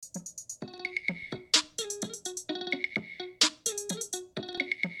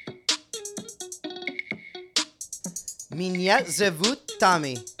Меня зовут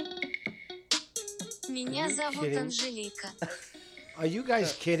Tommy. Меня зовут Kidding. Анжелика. Are you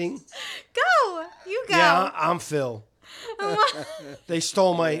guys kidding? Go. You go. Yeah, I'm Phil. They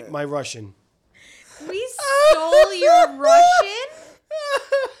stole my Russian. We stole your Russian?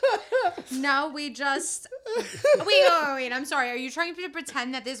 No, we just... Wait. I'm sorry. Are you trying to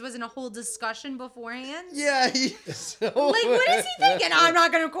pretend that this wasn't a whole discussion beforehand? Yeah, he's so... Like, what is he thinking? I'm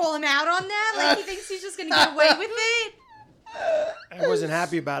not going to call him out on that? Like, he thinks he's just going to get away with it? I wasn't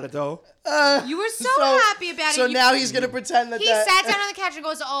happy about it though. You were so happy about it. So You- now he's gonna pretend that He sat down on the couch and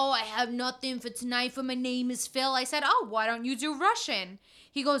goes, "Oh, I have nothing for tonight for my name is Phil." I said, "Oh, why don't you do Russian?"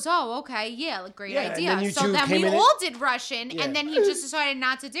 He goes, "Oh, okay, yeah, great Yeah, and idea." then you So two then came we in all did Russian, Yeah. and then he just decided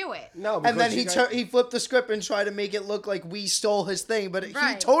not to do it. No, because And then you guys- he flipped the script and tried to make it look like we stole his thing, but he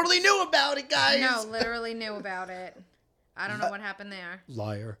Right. totally knew about it, guys. No, literally knew about it. I don't know what happened there.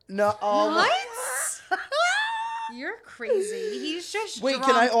 liar. No. Oh, What? You're crazy. He's just Wait, drunk.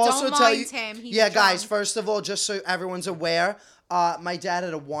 can I also Don't tell mind you? him. He's Yeah, guys. drunk. First of all, just so everyone's aware, my dad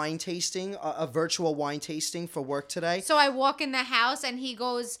had a wine tasting, a virtual wine tasting for work today. So I walk in the house and he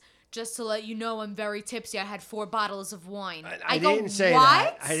goes, "Just to let you know, I'm very tipsy. I had 4 bottles of wine." I go, didn't say "What?"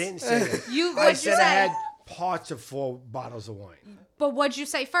 that. I didn't say that. You, I what'd said you say? I had parts of 4 bottles of wine. But what'd you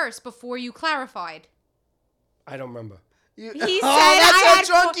say first before you clarified? I don't remember. He said that's I how had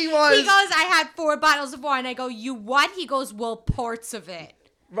drunk he was. He goes, "I had 4 bottles of wine." I go, "You what?" He goes, "Well, parts of it."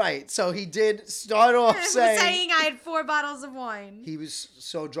 Right. So he did start off saying I had 4 bottles of wine. he was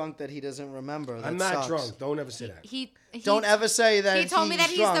so drunk that he doesn't remember. That I'm not sucks. drunk. Don't ever say that. He Don't ever say that. He told me that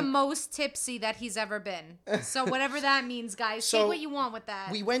he's drunk. the most tipsy that he's ever been. So whatever that means, guys, So, take what you want with that.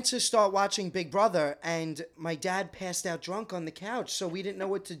 We went to start watching Big Brother, and my dad passed out drunk on the couch, so we didn't know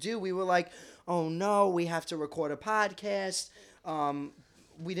what to do. We were like, "Oh no, we have to record a podcast."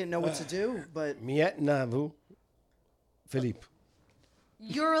 We didn't know what to do, but Miet Navu. Philippe.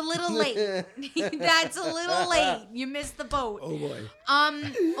 You're a little late. That's a little late. You missed the boat. Oh boy.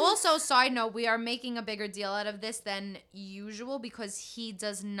 Also, side note, we are making a bigger deal out of this than usual because he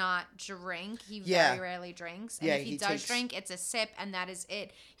does not drink. He Yeah. very rarely drinks. And Yeah, if he, he does takes- drink, it's a sip and that is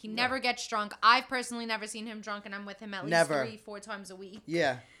it. He never gets drunk. I've personally never seen him drunk and I'm with him at least Never. 3-4 times a week.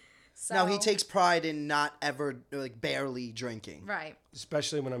 yeah. So, No, he takes pride in not ever, like, barely drinking. Right.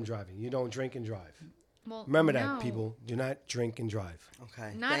 Especially when I'm driving. You don't drink and drive. Well, Remember no. that, people. Do not drink and drive.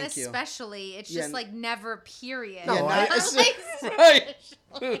 Okay. Not Thank you. especially. It's Yeah, just like never, period. Yeah, No, not- Like,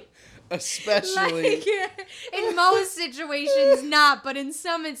 right. Especially. like, in most situations, not, but in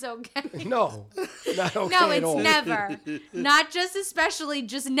some, it's okay. No. Not okay No, at it's all. never. Not just especially,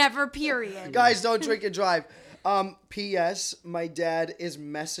 just never, period. Guys, don't drink and drive. P.S. My dad is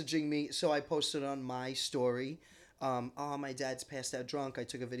messaging me, so I posted on my story. Oh, my dad's passed out drunk. I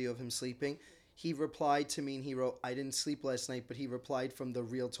took a video of him sleeping. He replied to me and he wrote, "I didn't sleep last night," but he replied from the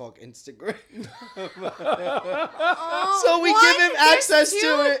Real Talk Instagram. So we One, give him there's access two-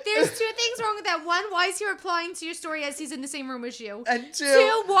 to it. There's 2 things wrong with that. One, why is he replying to your story as he's in the same room as you? And 2,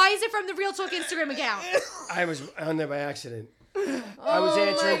 2, why is it from the Real Talk Instagram account? I was on there by accident. I was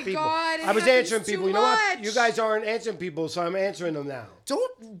answering my people. God, it I was happens answering too people. You know what? much. You guys aren't answering people, so I'm answering them now.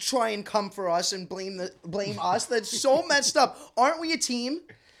 don't try and come for us and blame us. That's so messed up. Aren't we a team?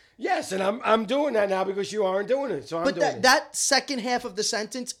 Yes, and I'm doing that now because you aren't doing it, so I'm But doing it. that second half of the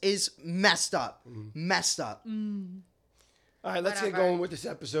sentence is messed up. Mm-hmm. Messed up. All right, let's get Whatever. going with this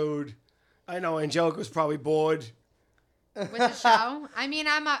episode. I know Angelica's probably bored. With the show? I mean,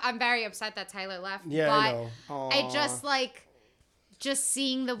 I'm very upset that Tyler left. Yeah, but I know. I just like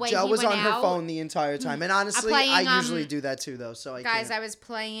seeing the way Joe he was went on her out. phone the entire time. And honestly, playing, I usually do that too, though. So I Guys, can't. I was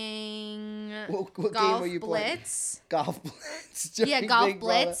playing What game Golf were you playing? Blitz. Golf Blitz. Yeah, during Golf Big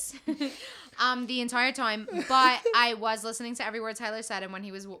Brother. Blitz. The entire time, but I was listening to every word Tyler said, and when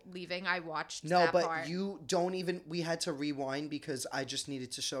he was leaving, I watched No, that but part. you don't even. We had to rewind because I just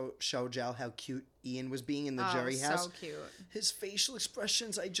needed to show Jal how cute Ian was being in the jury house. so cute. His facial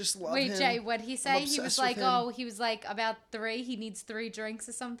expressions, I just love Wait, him. Jay, what'd he say? He was obsessed like, with him. he was like about 3. He needs 3 drinks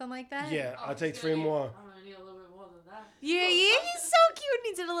or something like that. Yeah, I'll take 3 more. I'm gonna need a little bit more than that. Yeah, he's so cute. And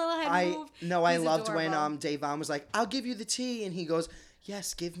he did a little head move. I He's loved adorable. when Davon was like, "I'll give you the tea," and he goes,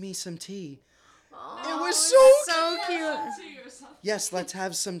 "Yes, give me some tea." It was so cute. cute. Tea or something. Yes, let's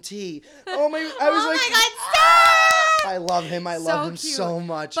have some tea. Oh my! I was Oh like, my God, stop! I love him. I love him cute. so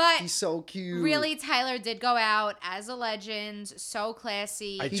much. But He's so cute. Really, Tyler did go out as a legend, so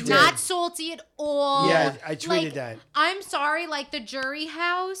classy, I tweeted. not salty at all. Yeah, I tweeted Like, that. I'm sorry, like the jury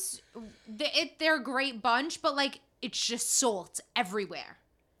house, they're a great bunch, but like it's just salt everywhere.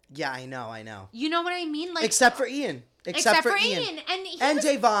 Yeah, I know. You know what I mean? Like Except for Ian. except for Ian. And was,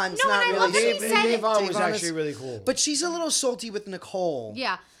 Davon's no, not and I really. love that he Dave, said it. Davon was Davon is- actually really cool. But she's a little salty with Nicole.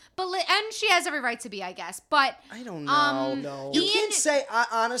 Yeah. But and she has every right to be, I guess. But I don't know. No. You Ian, can't say.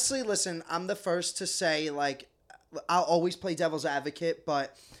 Honestly, listen. I'm the first to say, like, I'll always play devil's advocate,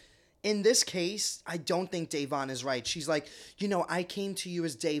 but in this case, I don't think Davon is right. She's like, I came to you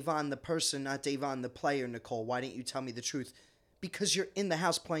as Davon the person, not Davon the player, Nicole. Why didn't you tell me the truth? Because you're in the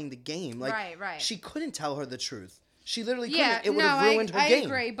house playing the game. Like, Right. She couldn't tell her the truth. She literally yeah, couldn't. It would have ruined her game. I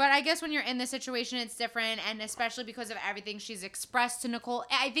agree, but I guess when you're in this situation, it's different, and especially because of everything she's expressed to Nicole.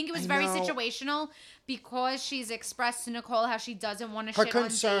 I think it was very know. situational because she's expressed to Nicole how she doesn't want to Her shit on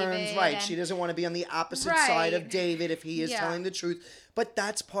concerns, David. right? and- She doesn't want to be on the opposite Right. side of David if he is Yeah. telling the truth. But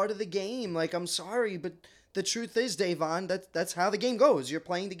that's part of the game. Like, I'm sorry, but the truth is, Davon, that's how the game goes. You're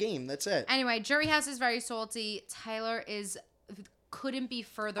playing the game. That's it. Anyway, Jury House is very salty. Tyler couldn't be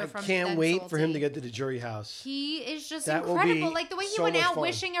further I from. can't than wait salty. for him to get to the jury house. He is just That will incredible. be Like the way he so went much out fun.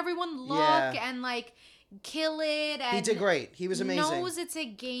 wishing everyone luck Yeah. and like kill it. And He did great. He was amazing. Knows it's a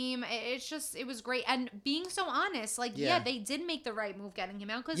game. It was great. And being so honest, like Yeah. they did make the right move getting him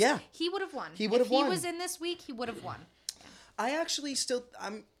out because Yeah. he would have won. He would have If won. he was in this week, he would have won. I actually still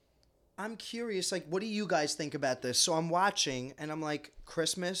I'm curious, like, what do you guys think about this? So I'm watching and I'm like,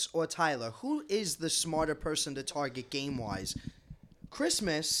 Christmas or Tyler? Who is the smarter person to target game wise?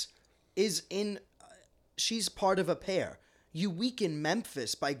 Christmas is she's part of a pair. You weaken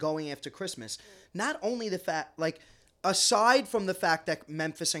Memphis by going after Christmas. Not only the fact, like, aside from the fact that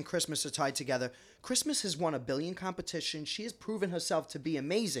Memphis and Christmas are tied together, Christmas has won a billion competitions. She has proven herself to be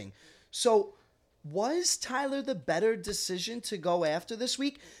amazing. So was Tyler the better decision to go after this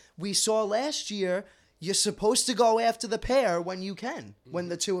week? We saw last year you're supposed to go after the pair when you can, when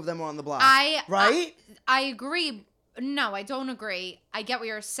the two of them are on the block. Right? I agree. No, I don't agree. I get what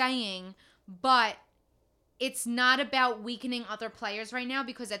you're saying, but it's not about weakening other players right now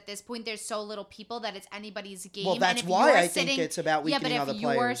because at this point there's so little people that it's anybody's game. Well, that's and if why you're I think it's about weakening other Yeah, but if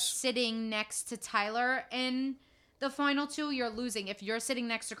you're players. sitting next to Tyler in the final two, you're losing. If you're sitting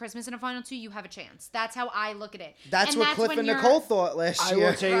next to Christmas in a final two, you have a chance. That's how I look at it. That's what Cliff when and you're- Nicole thought last I year.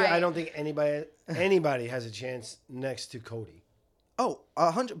 will tell you, I Right. don't think anybody has a chance next to Cody. Oh,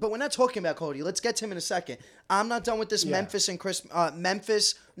 100. But we're not talking about Cody. Let's get to him in a second. I'm not done with this Yeah. Memphis and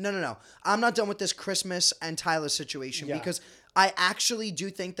Memphis. No. I'm not done with this Christmas and Tyler situation Yeah. because I actually do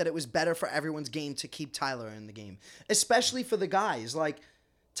think that it was better for everyone's game to keep Tyler in the game, especially for the guys. Like,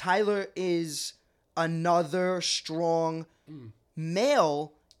 Tyler is another strong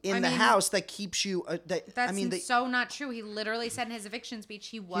male in the mean, house that keeps you. That's so not true. He literally said in his eviction speech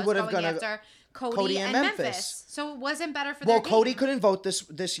he was would have going gonna- after Cody, Cody and and Memphis. Memphis. So it wasn't better for Well, their Cody game. couldn't vote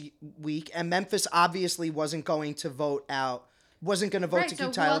this week, and Memphis obviously wasn't going to vote out. Wasn't going to vote Right, to so keep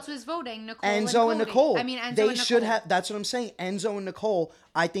who Tyler. else was voting? Nicole Enzo and Cody. Nicole. I mean, Enzo they and should Nicole. have. That's what I'm saying. Enzo and Nicole.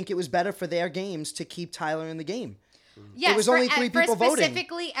 I think it was better for their games to keep Tyler in the game. Yes, It was for- only three for people voting.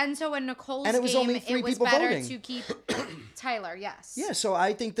 Specifically, Enzo and Nicole's And it was game, only three it was people better voting. to keep Tyler. Yes. Yeah, so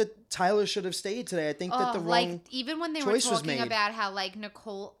I think that Tyler should have stayed today. I think that Oh, the wrong. like even when they were choice was talking made. about how like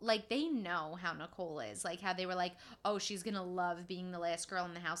Nicole, like they know how Nicole is, like how they were like, oh, she's gonna love being the last girl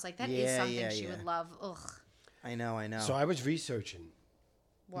in the house. Like that is Yeah, something yeah, she yeah. would love. Ugh. I know. So I was researching,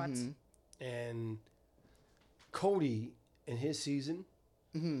 What? Mm-hmm. and Cody in his season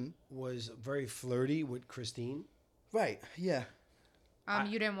was very flirty with Christine. Right. Yeah.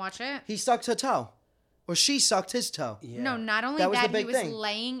 You didn't watch it? He sucked her toe, or she sucked his toe. Yeah. No, not only That was the that, he big was thing.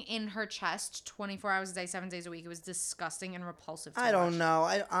 laying in her chest 24 hours a day, 7 days a week. It was disgusting and repulsive to I don't watch. know.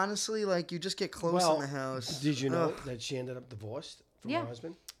 I honestly like you just get close Well, in the house. Did you know Ugh. that she ended up divorced from Yeah. her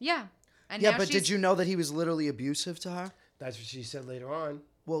husband? Yeah. And Yeah, now but she's, did you know that he was literally abusive to her? That's what she said later on.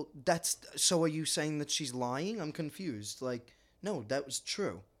 Well, that's so. Are you saying that she's lying? I'm confused. Like, no, that was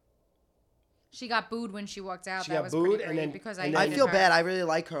true. She got booed when she walked out. She that got was booed, pretty and great then- because and I I then- hated feel her. bad. I really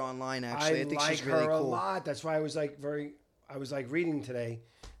like her online. Actually, I think like she's really her a cool. lot. That's why I was like I was like reading today,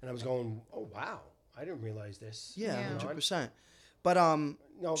 and I was going, "Oh wow, I didn't realize this." Yeah, Yeah. 100%. But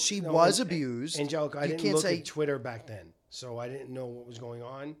No, she no, was An- abused. Angelica, I You didn't can't look say- at Twitter back then, so I didn't know what was going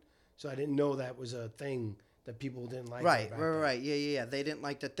on. So I didn't know that was a thing that people didn't like. her Right, back right, then. right. Yeah. They didn't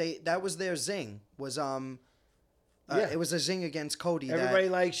like that. That was their zing. Was Yeah. it was a zing against Cody. Everybody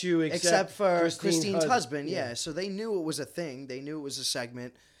that, likes you except for Christine's husband. Yeah. So they knew it was a thing. They knew it was a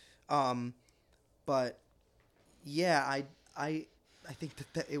segment. But yeah, I think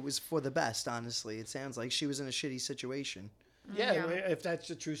that it was for the best. Honestly, it sounds like she was in a shitty situation. Yeah, Yeah. if that's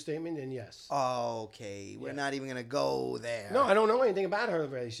a true statement, then yes. Okay, we're not even gonna go there. No, I don't know anything about her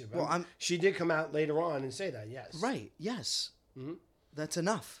relationship. Well, she did come out later on and say that. Yes. Right. Yes. That's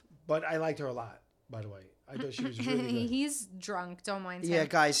enough. But I liked her a lot, by the way. I thought she was really good. He's drunk. Don't mind him. Yeah,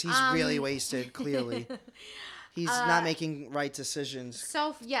 guys, he's really wasted, clearly. He's not making right decisions.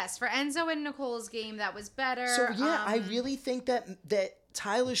 So, yes, for Enzo and Nicole's game, that was better. So, yeah, I really think that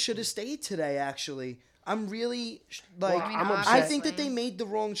Tyler should have stayed today, actually. I'm really, like, Well, I'm upset. I think that they made the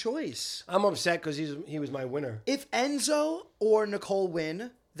wrong choice. I'm upset because he was my winner. If Enzo or Nicole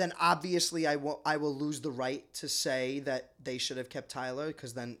win, then obviously I will lose the right to say that they should have kept Tyler,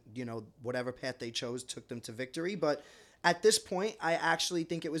 because then, whatever path they chose took them to victory. But at this point, I actually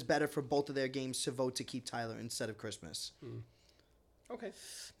think it was better for both of their games to vote to keep Tyler instead of Christmas. Okay.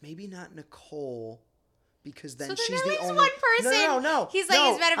 Maybe not Nicole, because then So then she's at the least only one person. No. He's like,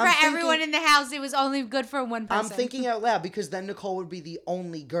 no, it's better for I'm everyone thinking- in the house. It was only good for one person. I'm thinking out loud, because then Nicole would be the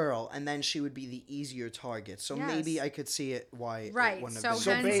only girl, and then she would be the easier target. So Yes. maybe I could see it why it Right. wouldn't So, have been.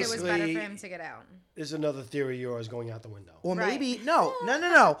 So hence it was better basically- for him to get out. There's another theory of yours going out the window. Or Right. maybe no.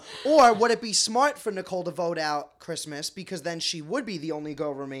 Or would it be smart for Nicole to vote out Christmas, because then she would be the only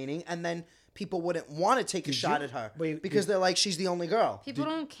girl remaining, and then people wouldn't want to take a shot at her because they're like, she's the only girl. People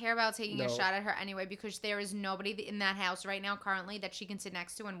don't care about taking a No. shot at her anyway, because there is nobody in that house right now currently that she can sit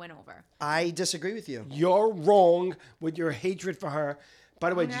next to and win over. I disagree with you. You're wrong with your hatred for her. By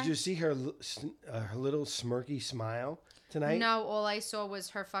the way, Okay. did you see her little smirky smile tonight? No, all I saw was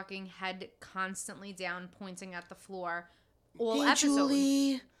her fucking head constantly down, pointing at the floor. All Hey, episode.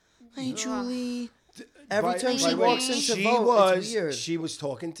 Julie. Hey, Julie. Every time By she the way, walks into she vote, it's weird. She was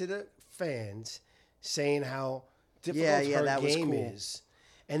talking to the fans, saying how difficult Yeah, her that was game cool. is,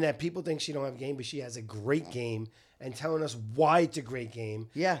 and that people think she don't have a game, but she has a great game, and telling us why it's a great game.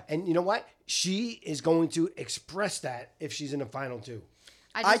 Yeah. And you know what? She is going to express that if she's in the final two.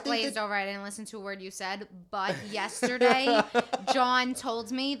 I I just think glazed that- over. I didn't listen to a word you said. But yesterday, John told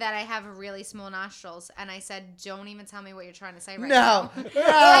me that I have really small nostrils. And I said, don't even tell me what you're trying to say right now. No.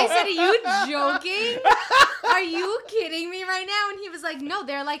 I said, are you joking? Are you kidding me right now? And he was like, no,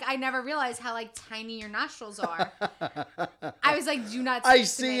 they're like, I never realized how like tiny your nostrils are. I was like, do not speak I to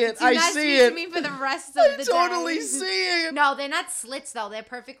see me. it. Do I not see speak it. to me for the rest of the Totally day. see it. No, they're not slits though. They're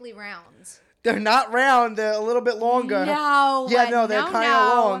perfectly round. They're not round. They're a little bit longer. No. Yeah, no, they're kind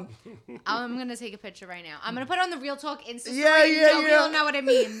of long. I'm gonna take a picture right now. I'm gonna put it on the Real Talk Insta story. Yeah, and yeah, nobody yeah. will know what it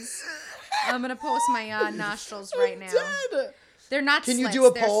means. I'm gonna post my nostrils right now. Dead. They're not. Can you slits, do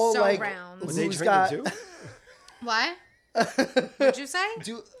a they're poll, so like, round. Was they Who's drinking got- too? What? What'd you say?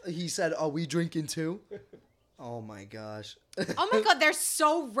 He said, "Are we drinking too?" Oh my gosh. Oh my god, they're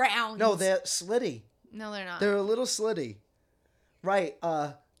so round. No, they're slitty. No, they're not. They're a little slitty. Right.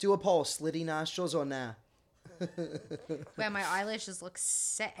 Do a poll. Slitty nostrils or nah? Man, my eyelashes look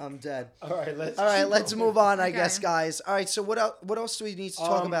sick. I'm dead. All right, Let's move on, I Okay. guess, guys. All right, so what else do we need to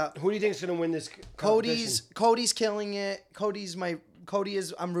talk about? Who do you think is going to win this? Cody's killing it.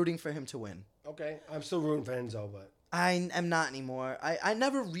 I'm rooting for him to win. Okay, I'm still rooting for Enzo, but I am not anymore. I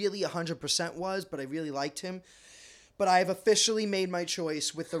never really 100% was, but I really liked him. But I have officially made my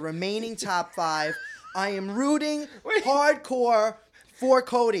choice with the remaining top 5. I am rooting hardcore for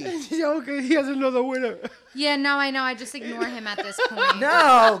Cody. okay, he has another winner. Yeah, no, I know. I just ignore him at this point.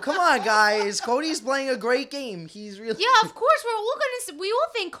 No, come on, guys. Cody's playing a great game. He's really. Yeah, of course. We all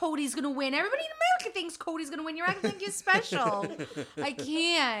think Cody's gonna win. Everybody in America thinks Cody's gonna win. You're acting like you're special. I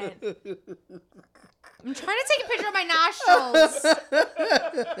can't. I'm trying to take a picture of my nostrils.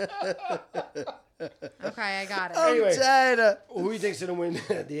 Okay, I got it. I'm Anyway. dead. Who do you think's going to win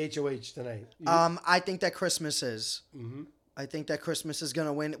the HOH tonight? I think that Christmas is. Mm-hmm. I think that Christmas is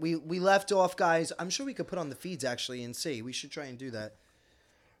gonna win. We left off, guys. I'm sure we could put on the feeds actually and see. We should try and do that.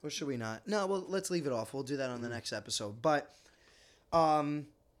 Or should we not? No, well, let's leave it off. We'll do that on the next episode. But,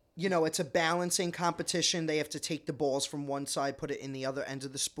 it's a balancing competition. They have to take the balls from one side, put it in the other end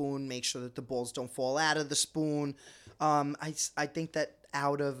of the spoon, make sure that the balls don't fall out of the spoon. I think that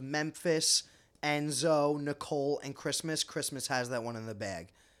out of Memphis, Enzo, Nicole, and Christmas has that one in the bag.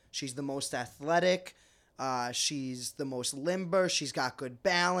 She's the most athletic. She's the most limber. She's got good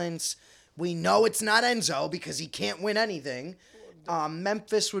balance. We know it's not Enzo because he can't win anything.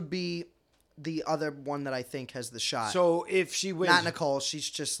 Memphis would be the other one that I think has the shot. So if she wins, Not Nicole. She's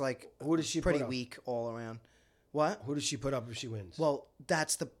just like who does she pretty put up? weak all around. What? Who does she put up if she wins? Well,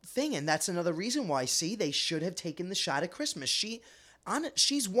 that's the thing, and that's another reason why. See, they should have taken the shot at Christmas.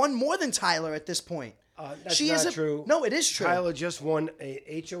 She's won more than Tyler at this point. That's not true. No, it is true. Tyler just won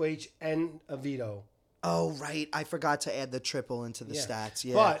a HOH and a veto. Oh, right. I forgot to add the triple into the Yeah. stats.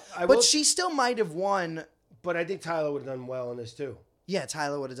 Yeah. But But she still might have won. But I think Tyler would have done well in this too. Yeah,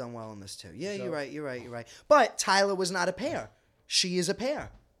 Tyler would have done well in this too. Yeah, So- you're right. But Tyler was not a pair. She is a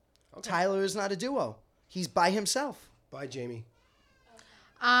pair. Tyler is not a duo. He's by himself. Bye, Jamie.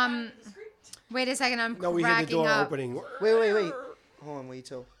 Wait a second. I'm No, we hear the cracking door up. opening. Wait. Hold on, wait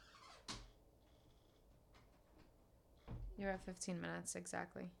till. You're at 15 minutes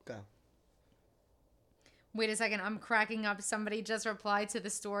exactly. Go. Wait a second, I'm cracking up. Somebody just replied to the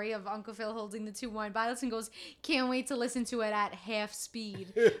story of Uncle Phil holding the 2 wine bottles and goes, "Can't wait to listen to it at half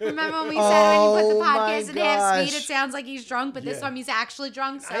speed." Remember when we said when you put the Oh my podcast at half speed, gosh. it sounds like he's drunk, but this Yeah. time he's actually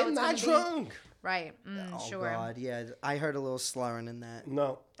drunk. So I'm it's not gonna drunk. Be... Right. Oh Sure. God, yeah. I heard a little slurring in that.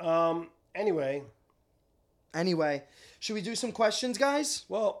 No. Anyway, Should we do some questions, guys?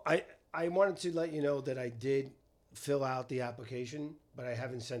 well, I wanted to let you know that I did fill out the application, but I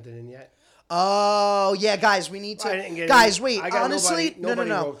haven't sent it in yet. Oh yeah, guys, we need to. I didn't get guys, any- wait. I got Honestly, nobody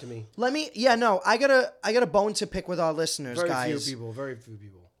no. wrote to me. Let me. Yeah, no. I got a bone to pick with our listeners, Very guys. few people. Very few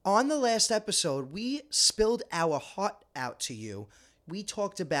people. On the last episode, we spilled our heart out to you. We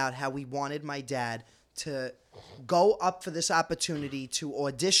talked about how we wanted my dad to go up for this opportunity to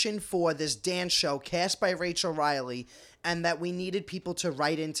audition for this dance show cast by Rachel Riley, and that we needed people to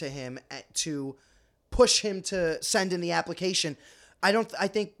write into him to push him to send in the application. I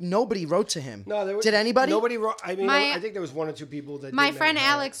think nobody wrote to him. No, there was, Did anybody? Nobody wrote. I mean, My- I think there was 1 or 2 people that. My didn't friend make it.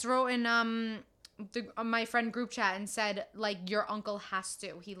 Alex wrote in my friend group chat and said, like, your uncle has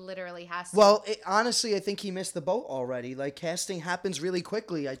to. He literally has to. Well, honestly, I think he missed the boat already. Like, casting happens really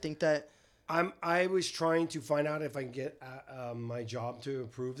quickly. I think that. I was trying to find out if I can get my job to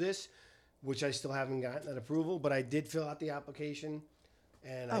approve this, which I still haven't gotten that approval. But I did fill out the application,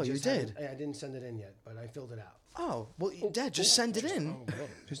 and Oh, I you just did? haven't- I didn't send it in yet, but I filled it out. Oh, well, Dad, just send it in. Oh, good.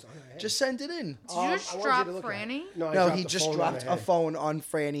 Just, Just send it in. Did you I just wanted drop you to look at it. Franny? No, I No, dropped he the just phone on dropped her a head. phone on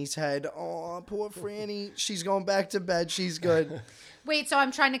Franny's head. Oh, poor Franny. She's going back to bed. She's good. Wait, so I'm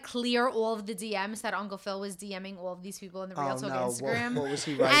trying to clear all of the DMs that Uncle Phil was DMing all of these people in the Real Oh, Talk no. Instagram. What was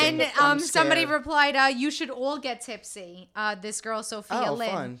he writing? And I'm somebody scared. replied, "You should all get tipsy." This girl, Sophia Oh, Lynn.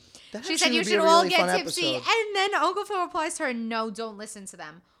 fun. That She actually said you would be should a all really get fun tipsy, episode. and then Uncle Phil replies to her, "No, don't listen to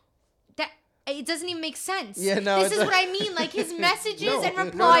them." That it doesn't even make sense. Yeah, no, This it is what I doesn't. mean. Like his messages No, and no,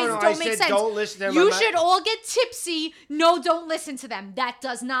 replies no, I don't make said sense. don't listen to them. You I'm not- should all get tipsy. No, don't listen to them. That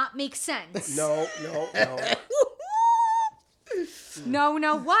does not make sense. No.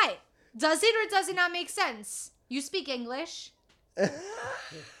 No, what? Does it or does it not make sense? You speak English. Exactly.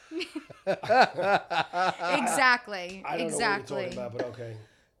 I don't know what you're talking Exactly. about, but okay.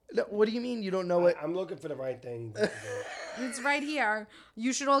 No, what do you mean you don't know it? I'm looking for the right thing. It's right here.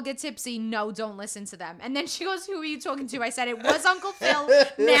 You should all get tipsy. No, don't listen to them. And then she goes, "Who are you talking to?" I said, "It was Uncle Phil.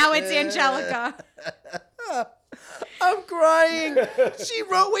 Now it's Angelica." I'm crying. She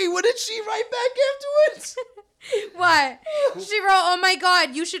wrote, wait, what did she write back afterwards? What? She wrote, "Oh my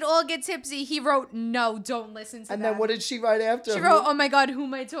God, you should all get tipsy." He wrote, "No, don't listen to And them." then what did she write after? She wrote, "Oh my God, who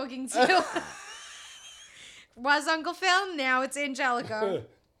am I talking to?" Was Uncle Phil? Now it's Angelica.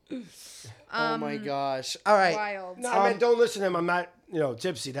 Oh my gosh. All right. Wild. No, I mean, don't listen to them. I'm not,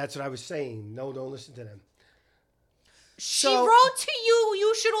 tipsy. That's what I was saying. No, don't listen to them. She So- wrote to you,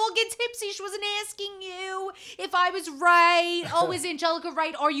 "You should all get tipsy." She wasn't asking you if I was right. Oh, is Angelica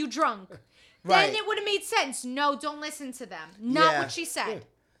right? Are you drunk? Right. Then it would have made sense. No, don't listen to them. Not Yeah. what she said.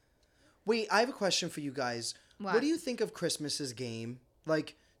 Wait, I have a question for you guys. What? What do you think of Christmas's game?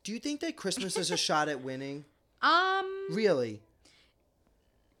 Like, do you think that Christmas is a shot at winning? Really?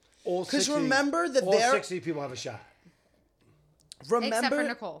 All 'Cause 60 remember that all there- 60 people have a shot. Remember? Except for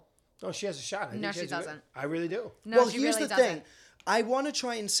Nicole. No, she has a shot. I No, think she has a good- doesn't. I really do. No, well, she here's really the doesn't. thing. I want to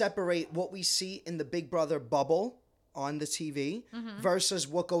try and separate what we see in the Big Brother bubble on the TV Mm-hmm. versus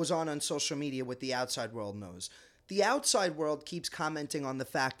what goes on social media, what the outside world knows. The outside world keeps commenting on the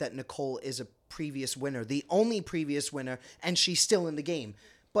fact that Nicole is a previous winner, the only previous winner, and she's still in the game.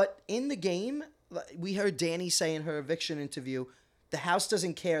 But in the game, we heard Danny say in her eviction interview, the house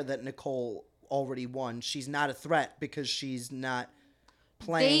doesn't care that Nicole already won. She's not a threat because she's not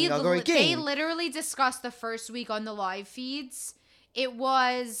playing a great They game. literally discussed the first week on the live feeds. It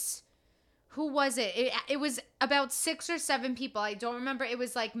was, who was it? It was about 6 or 7 people. I don't remember. It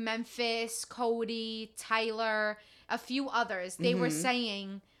was like Memphis, Cody, Tyler, a few others. They were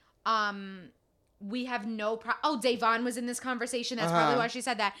saying, we have no problem. Oh, Davon was in this conversation. That's probably why she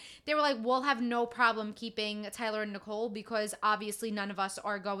said that. They were like, we'll have no problem keeping Tyler and Nicole because obviously none of us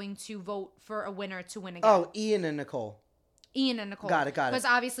are going to vote for a winner to win again. Oh, Ian and Nicole. Ian and Nicole. Got it. Because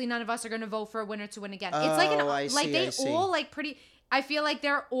obviously none of us are going to vote for a winner to win again. It's Oh, like I see, they I see. all like pretty. I feel like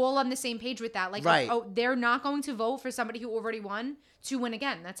they're all on the same page with that. Like, Right. oh, they're not going to vote for somebody who already won to win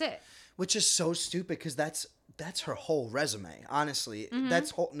again. That's it. Which is so stupid because that's her whole resume. Honestly,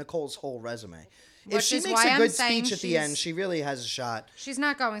 that's Nicole's whole resume. If Which she is makes why a I'm good saying speech at the she's- end, she really has a shot. She's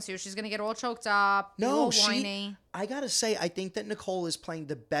not going to. She's going to get all choked up. be No, all whiny. I gotta say, I think that Nicole is playing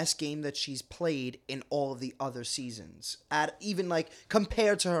the best game that she's played in all of the other seasons. At even like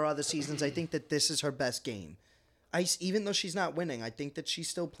compared to her other seasons, I think that this is her best game. Even though she's not winning, I think that she's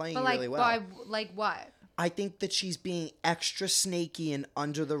still playing But like, really well. like what? I think that she's being extra snaky and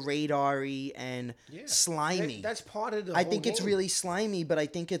under the radar-y and slimy. That's part of the I whole think it's game. really slimy, but I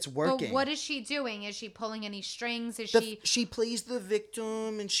think it's working. But what is she doing? Is she pulling any strings? Is She plays the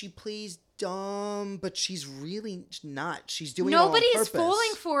victim and she plays dumb, but she's really not. She's doing Nobody it on is purpose.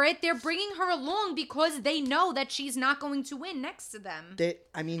 falling for it. They're bringing her along because they know that she's not going to win next to them. And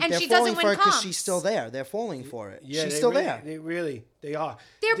And they're she falling doesn't for win it because comps. she's still there. They're falling for it. Yeah, she's they still really, there. They are.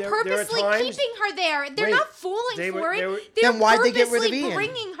 They're There are purposely times- keeping her there. They're Wait, not falling they were- for they it. were- They're Then why'd they get rid of purposely Ian?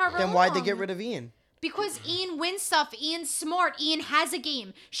 bringing her Then why'd they along. get rid of Ian? Because Ian wins stuff. Ian's smart. Ian has a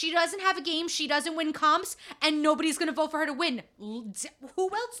game. She doesn't have a game. She doesn't win comps, and nobody's going to vote for her to win. Who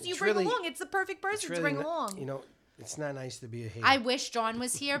else do you It's bring really- along? It's the perfect It's person to really bring not- along. You know, it's not nice to be a hater. I wish John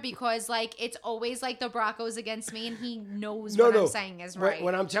was here because, like, it's always like the Broncos against me, and he knows what I'm saying is right.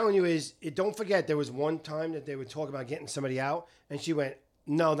 What I'm telling you is, don't forget, there was one time that they would talk about getting somebody out, and she went,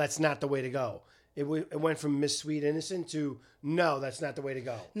 "No, that's not the way to go." It went from Miss Sweet Innocent to, "No, that's not the way to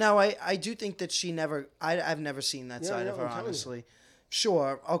go." No, I do think that she never. I've never seen that side of her, I'm telling you. honestly.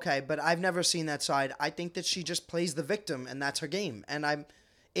 Sure, okay, but I've never seen that side. I think that she just plays the victim, and that's her game. And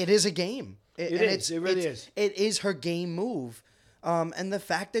it is a game. It and is. It really is. It is her game move. And the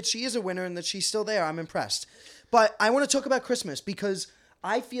fact that she is a winner and that she's still there, I'm impressed. But I want to talk about Christmas because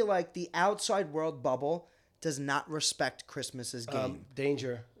I feel like the outside world bubble does not respect Christmas's game.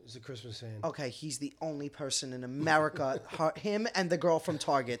 Danger is a Christmas fan. Okay, he's the only person in America, him and the girl from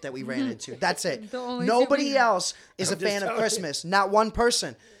Target that we ran into. That's it. The only Nobody two we- else is I'm a just fan of telling you. Christmas. Not one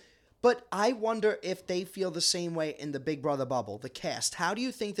person. But I wonder if they feel the same way in the Big Brother bubble, the cast. How do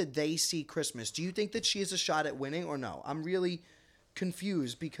you think that they see Christmas? Do you think that she has a shot at winning or no? I'm really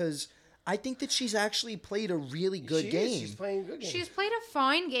confused because I think that she's actually played a really good She game. is. She's playing a good game. She's played a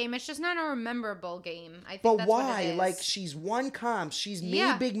fine game. It's just not a memorable game. I think But that's what why? it is. Like, she's won comps. She's made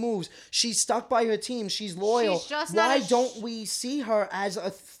Yeah. big moves. She's stuck by her team. She's loyal. She's just not why a don't we see her as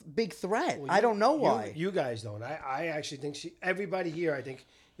a big threat? Well, I don't know why. You guys don't. I actually think everybody here, I think,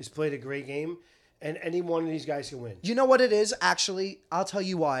 has played a great game, and any one of these guys can win. You know what it is? Actually, I'll tell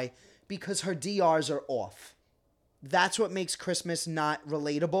you why. Because her DRs are off. That's what makes Christmas not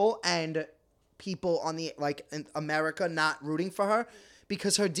relatable and people on the in America not rooting for her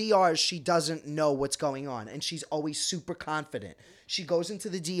because her DRs she doesn't know what's going on and she's always super confident. She goes into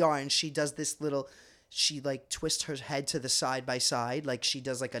the DR and she does this little she like twists her head to the side by side like she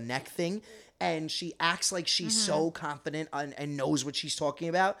does like a neck thing and she acts like she's so confident and knows what she's talking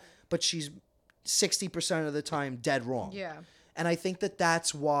about, but she's 60% of the time dead wrong. Yeah. And I think that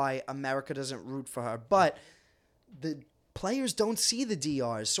that's why America doesn't root for her. But the players don't see the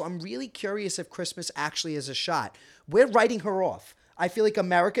DRs. So I'm really curious if Christmas actually is a shot. We're writing her off. I feel like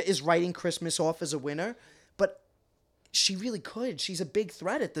America is writing Christmas off as a winner. But she really could. She's a big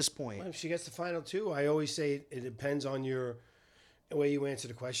threat at this point. Well, if she gets the final two, I always say it depends on the way you answer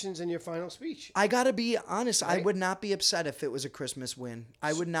the questions and your final speech. I got to be honest. I Right. would not be upset if it was a Christmas win.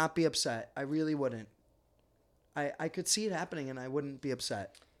 I would not be upset. I really wouldn't. I could see it happening and I wouldn't be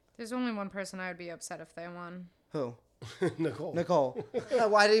upset. There's only one person I would be upset if they won. Who? Nicole. Nicole.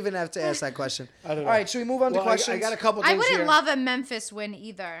 Why did I even have to ask that question? I don't know. All right, should we move on to Well, questions? I got a couple I things wouldn't here. love a Memphis win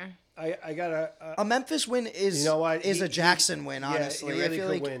either. I got A Memphis win is You know what? is a He- Jackson win, yeah, he honestly. really I feel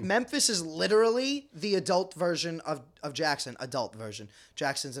could like win. Memphis is literally the adult version of Jackson. Adult version.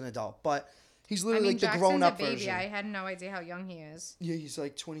 Jackson's an adult. But he's I literally mean, like the Jackson's grown a up baby. version. I had no idea how young he is. Yeah, he's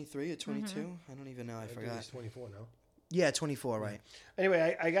like 23 or 22. Mm-hmm. I don't even know. I think forgot. he's 24 now. Yeah, 24, right.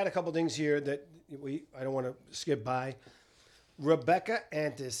 Anyway, I got a couple things here that I don't want to skip by. Rebecca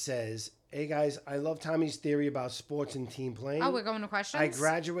Antis says, "Hey guys, I love Tommy's theory about sports and team playing. Oh, we're going to questions? I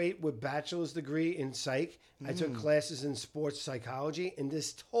graduate with bachelor's degree in psych. I Mm. took classes in sports psychology, and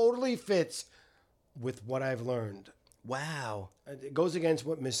this totally fits with what I've learned. Wow. It goes against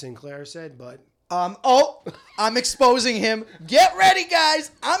what Miss Sinclair said, but I'm exposing him. Get ready,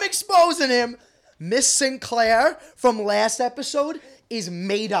 guys. I'm exposing him. Miss Sinclair from last episode is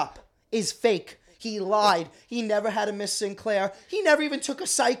made up, is fake. He lied. He never had a Miss Sinclair. He never even took a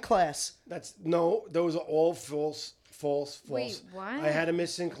psych class. those are all false. Wait, what? I had a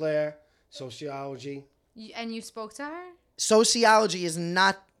Miss Sinclair, sociology. And you spoke to her? Sociology is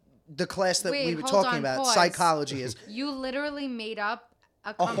not the class that Wait, we were hold talking on, about. pause. Psychology is You literally made up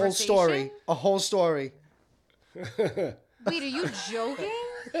a a conversation? whole story. A whole story. Wait, are you joking?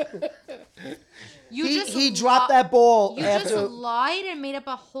 You He dropped that ball You after. just lied and made up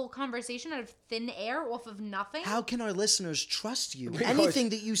a whole conversation out of thin air off of nothing? How can our listeners trust you? Because Anything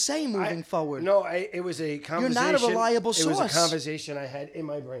that you say moving forward. No, it was a conversation. not a reliable It was a source. conversation I had in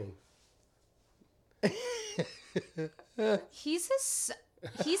my brain. He's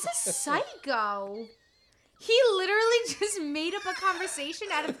a psycho. He literally just made up a conversation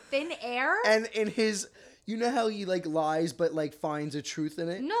out of thin air. And in his, you know how he like lies but like finds a truth in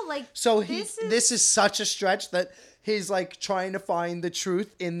it. No, like So this is such a stretch that his like trying to find the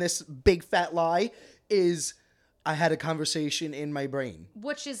truth in this big fat lie is, I had a conversation in my brain.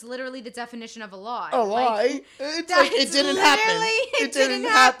 which is literally the definition of a lie. A Like, lie? It's like it that's didn't happen. literally- It didn't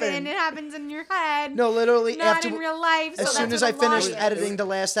happen. It happens in your head. No, literally not after in real life. So as soon that's as I what a lie finished is. editing the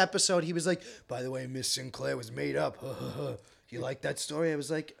last episode, he was like, "By the way, Miss Sinclair was made up. You like that story?" I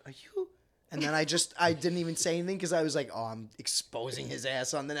was like, "Are you?" And then I didn't even say anything because I was like, "Oh, I'm exposing his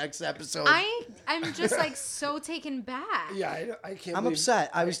ass on the next episode." I'm just like so taken back. Yeah, I can't. I'm believe- upset.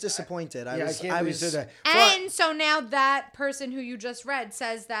 I was disappointed. I can't believe I you was said that. And so now that person who you just read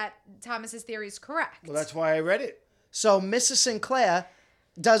says that Thomas's theory is correct. Well, that's why I read it. So Mrs. Sinclair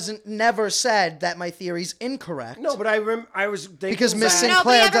never said that my theory's incorrect. No, but I was thinking Because Miss back- no,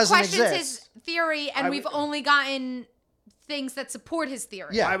 but Sinclair he never doesn't questions exist. his theory, and we've only gotten things that support his theory.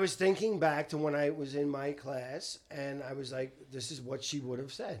 Yeah. I was thinking back to when I was in my class, and I was like, "This is what she would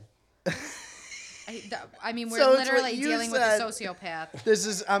have said." I mean, we're So it's what literally you dealing said. with a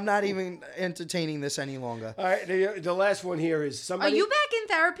sociopath. I'm not even entertaining this any longer. All right, the last one here is Are somebody. you back in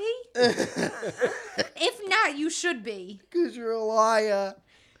therapy? If not, you should be. Because you're a liar.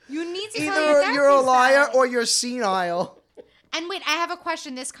 You need to tell your Either therapist you're a liar that. or you're senile. And wait, I have a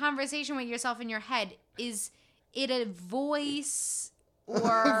question. This conversation with yourself in your head, is it a voice or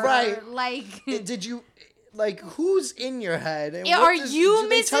Right. like? Did you, like, who's in your head? And Are what does- you do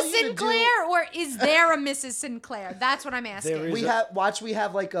they tell Mrs. you to do- Sinclair or is there a Mrs. Sinclair? That's what I'm asking. There is- We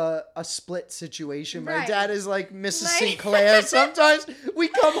have like a split situation. My Right. dad is like Mrs. Like- Sinclair. Sometimes we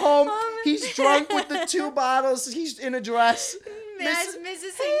come home, Oh, he's man. drunk with the 2 bottles, he's in a dress. That's Mrs. Hey,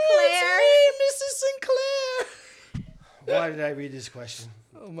 Sinclair. it's me, Mrs. Sinclair. Why did I read this question?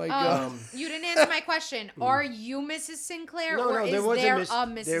 Oh my god. You didn't answer my question. Are you Mrs. Sinclair No, or no, is there was a there Miss- a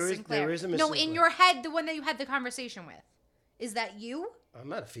Mrs. there is- Sinclair? there is a Miss No, Sinclair. in your head, the one that you had the conversation with. Is that you? I'm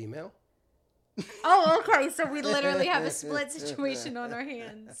not a female. Oh, okay. So we literally have a split situation on our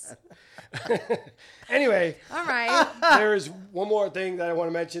hands. Anyway, All right. there is one more thing that I want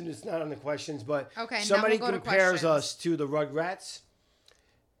to mention. It's not on the questions, but Okay, now somebody we'll go to compares questions. us to the Rugrats,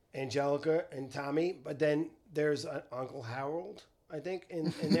 Angelica and Tommy, but then there's Uncle Harold, I think,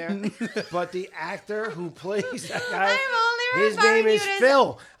 in there. But the actor who plays that guy, I'm only his referring name is you to-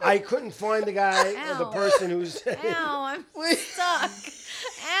 Phil. I couldn't find the guy or the Ow. person who's. Ow, I'm Wait. stuck.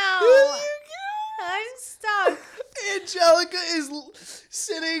 Ow. I'm stuck. Angelica is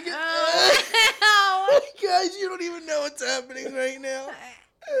sitting. Ow. Guys, you don't even know what's happening right now.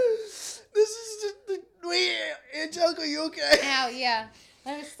 This is just the. Wait, Angelica, you okay? Ow, yeah.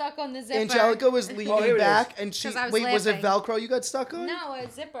 I was stuck on the zipper. Angelica was here leaning it back and she. 'Cause I was Wait, was it laughing. Velcro you got stuck on? No, a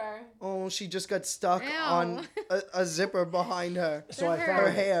zipper. Oh, she just got stuck Ew. on a zipper behind her. So I Her Her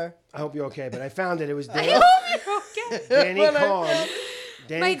found. hair. I hope you're okay, but I found it. It was I Danny, hope you're okay. Danny But I- Kahn.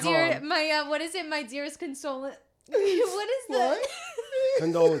 Danny My dear, Kahn. my what is it? My dearest condolence. What is that? What?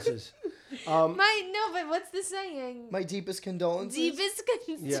 Condolences. But what's the saying? My deepest condolences. Deepest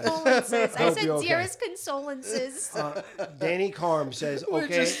Yes. condolences. I Hope said you're okay. dearest condolences. Danny Carm says,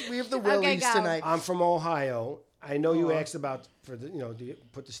 "Okay, We have the Willies go. tonight. I'm from Ohio. I know you asked about to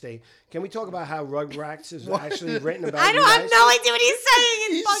put the state. Can we talk about how Rugrats is actually written about? I you don't have guys? no idea what he's saying.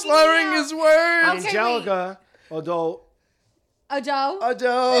 It's He's bugging slurring me out. his words. Okay, Angelica, although Ado.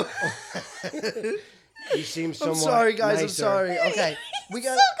 Ado. you seem I'm somewhat sorry, guys. I'm nicer. sorry. Okay, we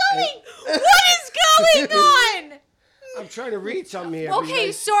got. Still going. What is going on? I'm trying to read something here. but you Okay,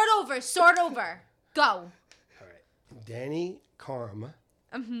 guys- start over. Start over. Go. All right. Danny Carm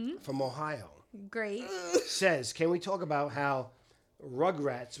from Ohio Great. says, "Can we talk about how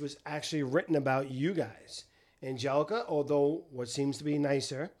Rugrats was actually written about you guys? Angelica, although what seems to be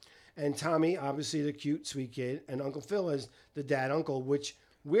nicer, and Tommy, obviously the cute, sweet kid, and Uncle Phil as the dad uncle, which,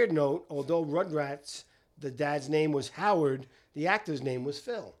 weird note, although Rugrats, the dad's name was Howard, the actor's name was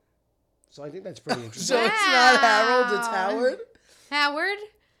Phil. So I think that's pretty interesting. So it's not Harold. It's Wow. Howard. Howard?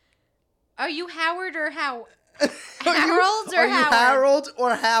 Are you Howard or How? Are Harold or you Howard? Harold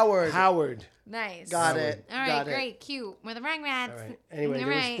or Howard? Howard. Nice. Got That it. All right, Got it. great, cute. We're the Rugrats. All right. Anyway, All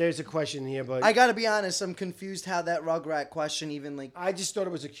right. there's a question here, but I gotta be honest. I'm confused how that Rugrat question even like. I just thought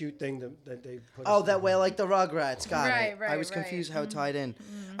it was a cute thing that they put. Oh, us that in. way, like the Rugrats. Got it. Right, I was right. confused how it tied in.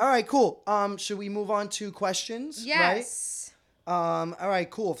 All right, cool. Should we move on to questions? Yes. Right? All right,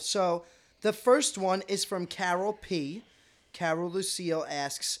 cool. So the first one is from Carol P. Carol Lucille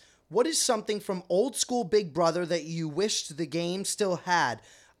asks, "What is something from old school Big Brother that you wished the game still had?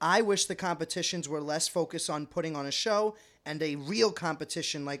 I wish the competitions were less focused on putting on a show and a real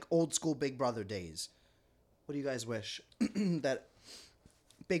competition like old school Big Brother days." What do you guys wish that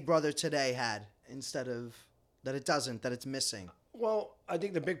Big Brother today had instead of that it doesn't, that it's missing? Well, I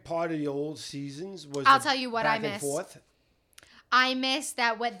think the big part of the old seasons was. I'll the tell you what I back and miss. forth. I miss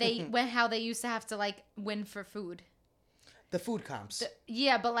that how they used to have to like win for food. The food comps.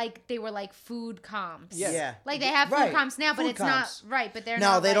 Yeah, but like they were like food comps. Yeah. Like they have food Right. comps now, but Food it's comps. not right. But they're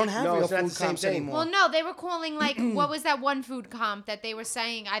No, not. they like, don't have No, real it's not food the same comps thing. anymore. Well, no, they were calling like what was that one food comp that they were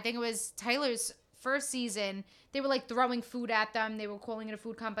saying? I think it was Tyler's first season. They were like throwing food at them. They were calling it a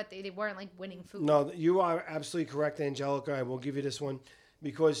food comp, but they weren't like winning food. No, you are absolutely correct, Angelica. I will give you this one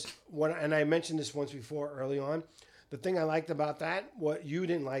because and I mentioned this once before early on. The thing I liked about that, what you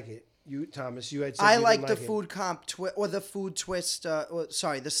didn't like it. You, Thomas, you had said I you like didn't the like food comp or the food twist.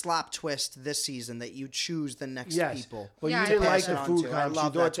 The slop twist this season that you choose the next Yes. people. Well, Yeah, you I didn't love like that. the On food to. I comps. You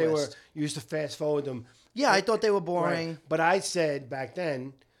love thought that they were twist. you used to fast forward them. Yeah, I thought they were boring. Right. But I said back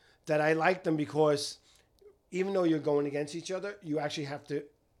then that I liked them because even though you're going against each other, you actually have to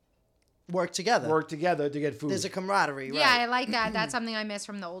Work together. work together to get food. There's a camaraderie, Yeah, I right? like that. That's something I miss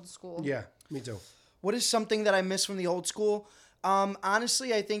from the old school. Yeah, me too. What is something that I miss from the old school?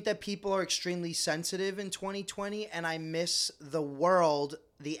 Honestly, I think that people are extremely sensitive in 2020, and I miss the world,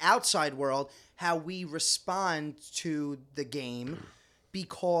 the outside world, how we respond to the game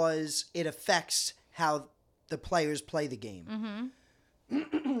because it affects how the players play the game.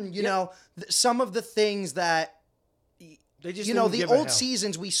 You know, some of the things that They just you know, didn't the give a old hell.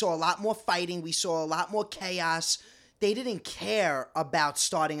 seasons, we saw a lot more fighting. We saw a lot more chaos. They didn't care about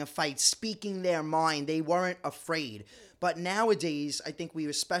starting a fight, speaking their mind. They weren't afraid. But nowadays, I think we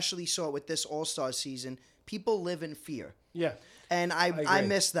especially saw it with this All-Star season. People live in fear. Yeah. And I agree.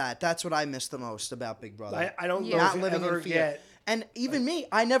 miss that. That's what I miss the most about Big Brother. I don't Yeah. know Not if living you ever in fear. get And even me,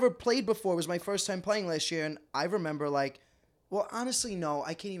 I never played before. It was my first time playing last year. And I remember well, honestly, no,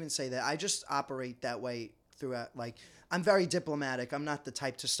 I can't even say that. I just operate that way throughout. Like, I'm very diplomatic. I'm not the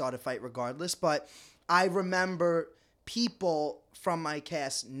type to start a fight regardless. But I remember people from my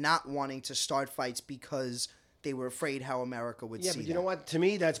cast not wanting to start fights because they were afraid how America would Yeah, see but you them. know what? To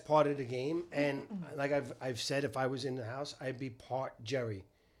me, that's part of the game. And like I've said, if I was in the house, I'd be part Jerry,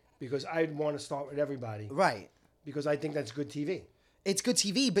 because I'd want to start with everybody Right. because I think that's good TV. It's good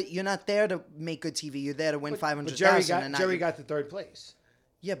TV, but you're not there to make good TV. You're there to win But 500,000. Jerry got the third place.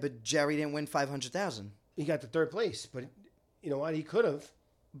 Yeah, but Jerry didn't win 500,000. He got the third place, but you know what? He could have.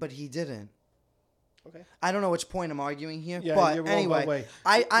 But he didn't. Okay. I don't know which point I'm arguing here, Yeah, but you're wrong anyway, one way.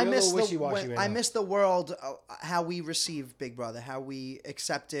 I You're a miss little wishy-washy right I now. miss the world, how we receive Big Brother, how we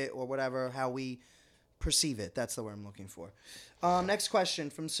accept it or whatever, how we perceive it. That's the word I'm looking for. Next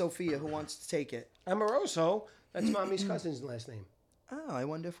question from Sophia, who wants to take it. Amoroso, that's mommy's cousin's last name. Oh, I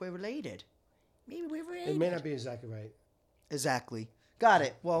wonder if we're related. Maybe we're related. It may not be exactly right. Exactly. Got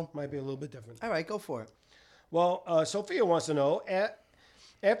it. Well, Might be a little bit different. all right, go for it. Well, Sophia wants to know,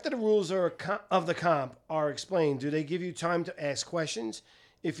 after the rules of the comp are explained, do they give you time to ask questions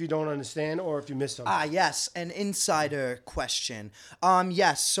if you don't understand or if you miss something? Ah, yes, an insider question.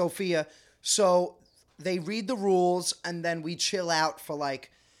 Yes, Sophia. So they read the rules and then we chill out for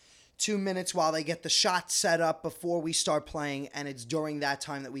like 2 minutes while they get the shot set up before we start playing, and it's during that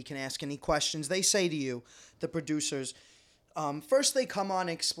time that we can ask any questions. They say to you, the producers, first they come on and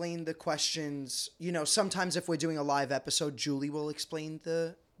explain the questions. You know, sometimes if we're doing a live episode, Julie will explain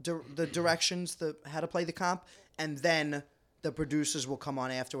the directions, how to play the comp, and then the producers will come on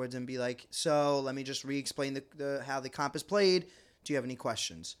afterwards and be like, so let me just re-explain how the comp is played. Do you have any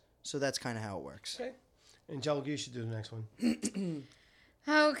questions? So that's kind of how it works. Okay. Angelica, you should do the next one.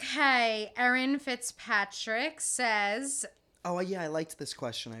 Okay, Erin Fitzpatrick says, Oh, yeah, I liked this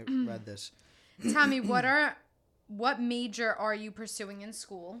question. I read this. Tommy, what major are you pursuing in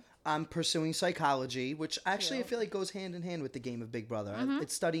school? I'm pursuing psychology, which actually I feel like goes hand in hand with the game of Big Brother.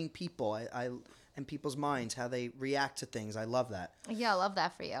 It's studying people and people's minds, how they react to things. I love that. Yeah, I love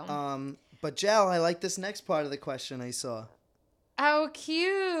that for you. But Jel, I like this next part of the question I saw. Oh,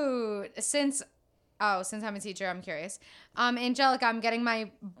 cute. Since I'm a teacher, I'm curious. Angelica, I'm getting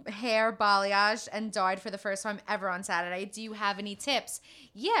my hair balayage and dyed for the first time ever on Saturday. Do you have any tips?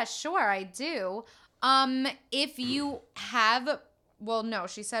 Yeah, sure, I do. If you have, well, no,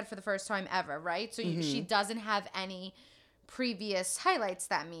 she said for the first time ever, right? So she doesn't have any previous highlights,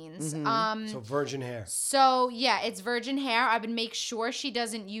 that means. So virgin hair. So yeah, it's virgin hair. I would make sure she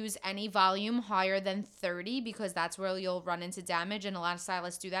doesn't use any volume higher than 30 because that's where you'll run into damage. And a lot of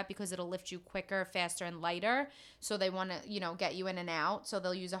stylists do that because it'll lift you quicker, faster, and lighter. So they want to, get you in and out. So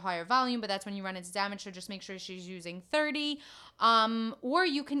they'll use a higher volume, but that's when you run into damage. So just make sure she's using 30. Or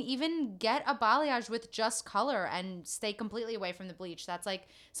you can even get a balayage with just color and stay completely away from the bleach. That's like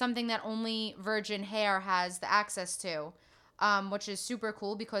something that only virgin hair has the access to. Which is super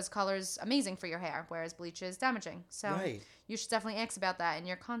cool because color is amazing for your hair, whereas bleach is damaging. So you should definitely ask about that in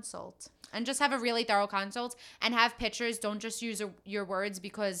your consult. And just have a really thorough consult and have pictures. Don't just use your words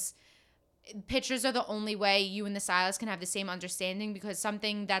because pictures are the only way you and the stylist can have the same understanding because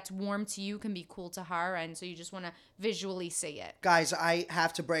something that's warm to you can be cool to her. And so you just want to visually see it. Guys, I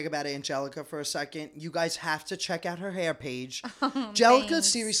have to brag about Angelica for a second. You guys have to check out her hair page. Angelica, Thanks.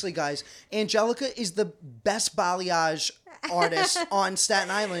 seriously, guys. Angelica is the best balayage artist on Staten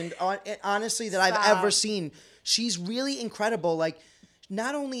Island, honestly, that I've ever seen. She's really incredible. Like,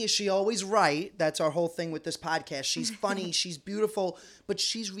 not only is she always right, that's our whole thing with this podcast, she's funny, she's beautiful, but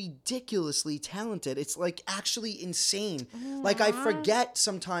she's ridiculously talented. It's like actually insane. Like I forget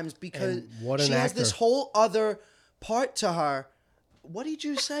sometimes because And what an she has actor. this whole other part to her. What did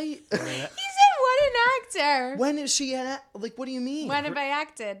you say? He said, what an actor. When is she like, what do you mean? When have I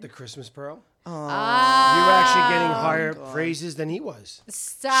acted? The Christmas Pearl. Oh. You were actually getting higher praises than he was.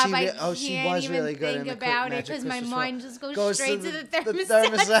 Stop. She I re- can't oh, she was even really good in think the about it Magic because my Christmas mind Pearl. just goes Goes straight to to the the thermostat.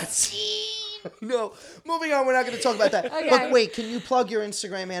 thermostat. scene. No, moving on. We're not going to talk about that. Okay. But wait, can you plug your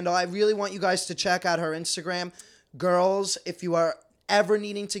Instagram handle? I really want you guys to check out her Instagram. Girls, if you are ever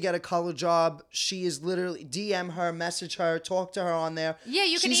needing to get a color job, she is literally DM her, message her, talk to her on there. Yeah,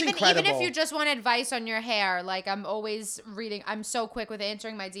 you can She's even incredible. if you just want advice on your hair. Like I'm always reading. I'm so quick with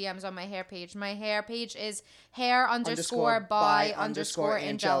answering my DMs on my hair page. My hair page is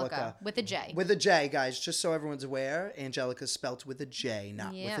hair_by_Angelica with a J. With a J, guys, just so everyone's aware, Angelica's spelt with a J,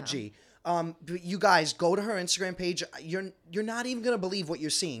 not with Yeah. a G. But you guys go to her Instagram page. You're not even gonna believe what you're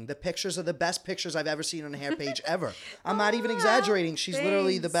seeing. The pictures are the best pictures I've ever seen on a hair page ever. I'm not even exaggerating. She's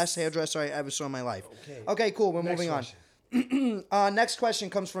literally the best hairdresser I ever saw in my life. Okay, cool. We're moving on. Next question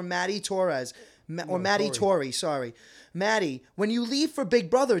comes from Maddie Torres. Maddie Torrey, sorry. Maddie, when you leave for Big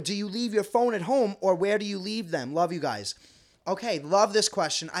Brother, do you leave your phone at home or where do you leave them? Love you guys. Okay, love this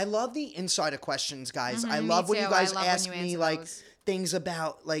question. I love the insider questions, guys. I love when too. you guys I love when ask you me answer like those. things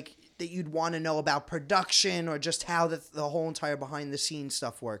about like that you'd want to know about production or just how the whole entire behind the scenes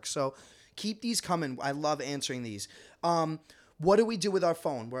stuff works. So keep these coming. I love answering these. What do we do with our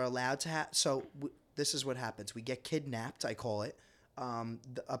phone? We're allowed to have. This is what happens. We get kidnapped. I call it.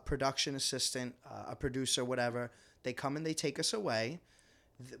 A production assistant, a producer, whatever. They come and they take us away.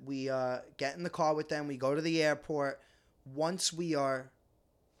 We get in the car with them. We go to the airport. Once we are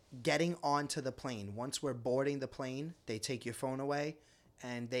getting onto the plane, once we're boarding the plane, they take your phone away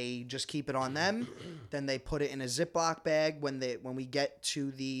and they just keep it on them. Then they put it in a Ziploc bag when we get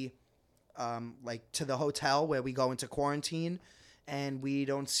to the to the hotel where we go into quarantine, and we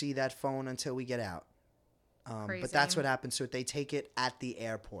don't see that phone until we get out. But that's what happens to it. They take it at the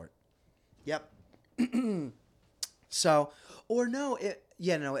airport. Yep. So, or no, it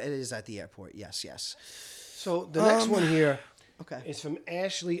is at the airport. Yes. So the next one here Okay. is from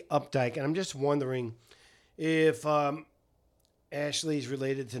Ashley Updike, and I'm just wondering if Ashley's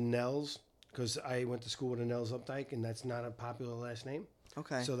related to Nels, because I went to school with a Nels Updike, and that's not a popular last name.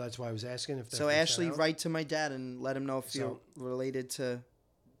 Okay. So that's why I was asking if. So Ashley, write to my dad and let him know if you're related to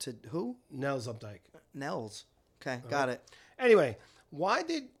who? Nels Updike. Nels. Okay, got it. Anyway, why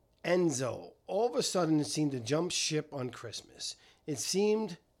did Enzo all of a sudden seem to jump ship on Christmas? It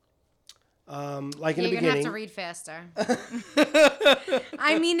seemed like in You're the gonna have beginning. to read faster.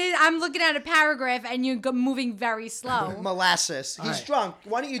 I mean, I'm looking at a paragraph and you're moving very slow. Molasses. He's right. drunk.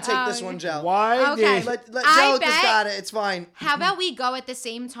 Why don't you take this one, Jel? Why Okay. did Let I Jellica's bet- got it. It's fine. How about we go at the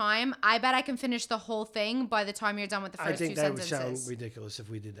same time? I bet I can finish the whole thing by the time you're done with the I first think two that would sentences. sound ridiculous if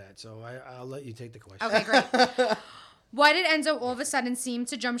we did that. So I'll let you take the question. Okay, great. Why did Enzo all of a sudden seem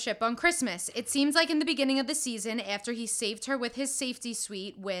to jump ship on Christmas? It seems like in the beginning of the season, after he saved her with his safety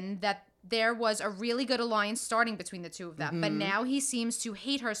suite win, that there was a really good alliance starting between the two of them. But now he seems to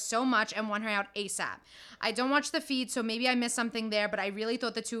hate her so much and want her out ASAP. I don't watch the feed, so maybe I missed something there, but I really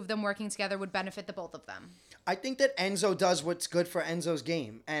thought the two of them working together would benefit the both of them. I think that Enzo does what's good for Enzo's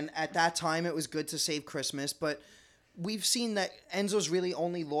game. And at that time, it was good to save Christmas. But we've seen that Enzo's really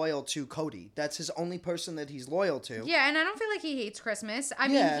only loyal to Cody. That's his only person that he's loyal to. Yeah, and I don't feel like he hates Christmas. I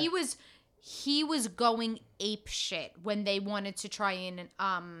Yeah. mean, he was going ape shit when they wanted to try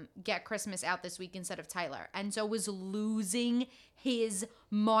and get Christmas out this week instead of Tyler. Enzo was losing his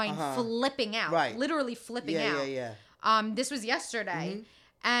mind, flipping out. Right. Literally flipping out. Yeah. This was yesterday.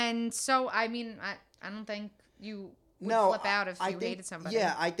 And so I mean, I don't think you would flip out if you hated somebody.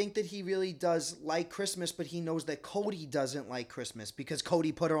 Yeah, I think that he really does like Christmas, but he knows that Cody doesn't like Christmas because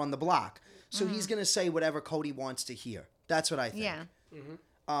Cody put her on the block. So he's going to say whatever Cody wants to hear. That's what I think. Yeah.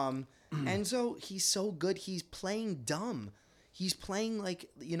 Enzo, he's so good. He's playing dumb. He's playing like,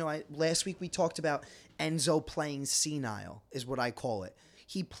 last week we talked about Enzo playing senile, is what I call it.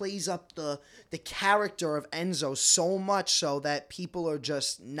 He plays up the character of Enzo so much so that people are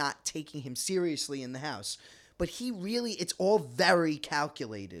just not taking him seriously in the house. But it's all very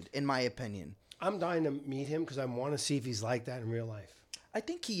calculated, in my opinion. I'm dying to meet him because I want to see if he's like that in real life. I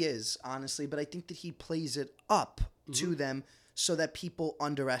think he is, honestly, but I think that he plays it up to them so that people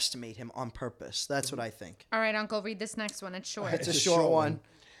underestimate him on purpose. That's what I think. All right, Uncle, read this next one. It's short. It's a short one.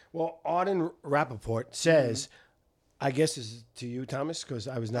 Well, Arden Rappaport says, I guess this is to you, Thomas, because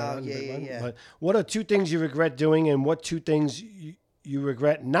I was not on the big one. yeah. But what are 2 things you regret doing and what 2 things you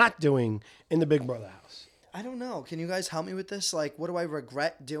regret not doing in the Big Brother house? I don't know. Can you guys help me with this? Like, what do I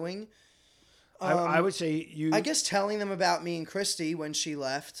regret doing? I would say you... I guess telling them about me and Christy when she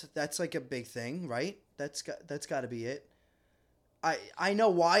left. That's like a big thing, right? That's got to be it. I know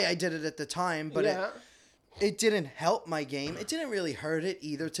why I did it at the time, but it didn't help my game. It didn't really hurt it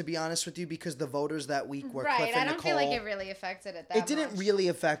either, to be honest with you, because the voters that week were Cliff and I don't Nicole. feel like it really affected it that much. It didn't really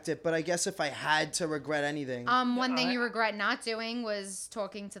affect it, but I guess if I had to regret anything. One thing you regret not doing was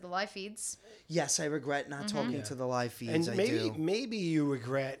talking to the live feeds. Yes, I regret not talking to the live feeds. And maybe you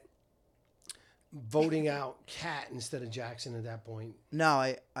regret voting out Kat instead of Jackson at that point.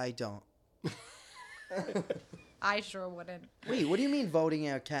 No, I don't. I sure wouldn't. Wait, what do you mean voting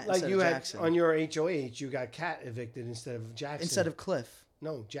out Kat Like instead you of had Jackson? on your HOH, you got Kat evicted instead of Jackson. Instead of Cliff.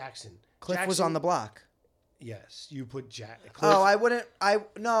 No, Jackson. Cliff was Jackson- on the block. Yes, you put Cliff Oh, I wouldn't. I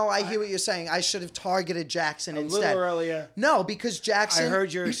hear what you're saying. I should have targeted Jackson a instead. little earlier. No, because Jackson. I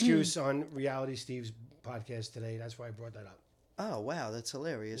heard your excuse on Reality Steve's podcast today. That's why I brought that up. Oh wow, that's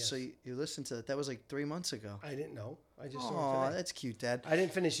hilarious. Yes. So you listened to that? That was like 3 months ago. I didn't know. I just saw it Oh, today. that's cute, Dad. I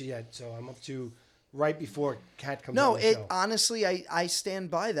didn't finish it yet, so I'm up to right before Kat comes No, on the show. honestly, I stand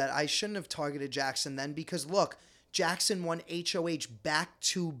by that. I shouldn't have targeted Jackson then because look, Jackson won HOH back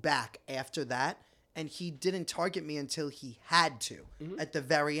to back after that, and he didn't target me until he had to at the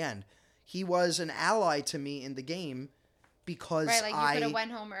very end. He was an ally to me in the game because Right, like you could have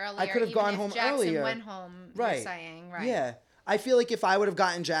went home earlier. I could have even gone if home Jackson earlier. went home, Right. you're saying, right? Yeah. I feel like if I would have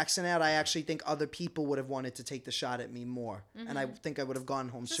gotten Jackson out, I actually think other people would have wanted to take the shot at me more. And I think I would have gone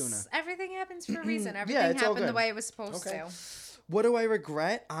home sooner. Everything happens for a reason. Everything it's all happened the good. way it was supposed Okay. to. What do I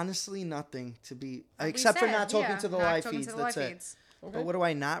regret? Honestly, nothing. We Except for said, not talking yeah, to the not live talking feeds. to the That's live it. feeds. But what do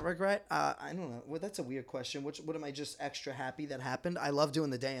I not regret? I don't know. Well, that's a weird question. What am I just extra happy that happened? I love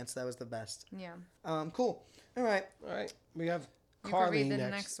doing the dance. That was the best. Yeah. Cool. All right. All right, we have You can Carly read the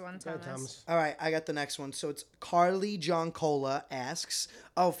next. next one, Go ahead, Thomas. All right. I got the next one. So it's Carly John Cola asks.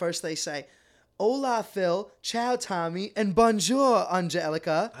 Oh, first they say, "Hola, Phil. Ciao, Tommy, and bonjour,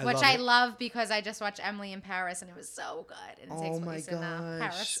 Angelica." Which I love because I just watched Emily in Paris and it was so good. And it Oh takes my place in gosh.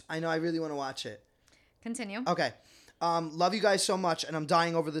 Paris. I know. I really want to watch it. Continue. Okay. Love you guys so much, and I'm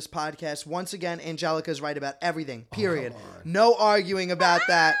dying over this podcast. Once again, Angelica's right about everything, period. No arguing about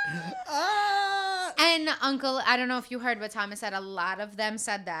that. And Uncle, I don't know if you heard what Thomas said. A lot of them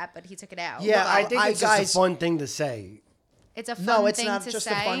said that, but he took it out. Yeah, I think it's guys, just a fun thing to say. It's a fun no, it's thing not to just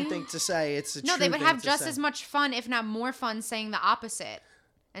say. a fun thing to say. It's a No, true they would thing have to just say. as much fun, if not more fun, saying the opposite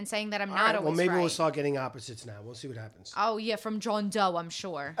and saying that I'm All not right, always well, maybe right. we'll start getting opposites now. We'll see what happens. Oh yeah, from John Doe, I'm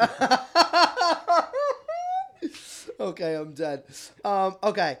sure. Okay, I'm dead.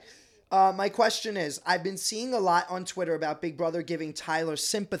 Okay. My question is, I've been seeing a lot on Twitter about Big Brother giving Tyler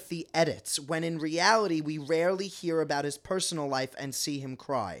sympathy edits, when in reality, we rarely hear about his personal life and see him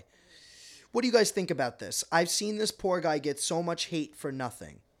cry. What do you guys think about this? I've seen this poor guy get so much hate for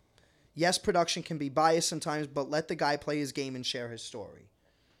nothing. Yes, production can be biased sometimes, but let the guy play his game and share his story.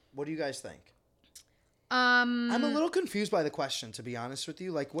 What do you guys think? I'm a little confused by the question, to be honest with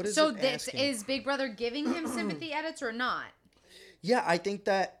you. Like, what is So it this asking? is Big Brother giving him sympathy edits or not? Yeah, I think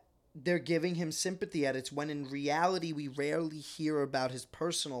that they're giving him sympathy edits when in reality we rarely hear about his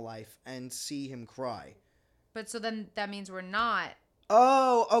personal life and see him cry. But so then that means we're not.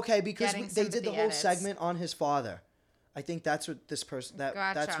 Oh, okay, because Getting they did the sympathy whole edits. segment on his father. I think that's what this person that's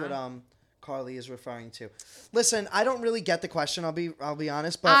what Gotcha. Carly is referring to. Listen, I don't really get the question. I'll be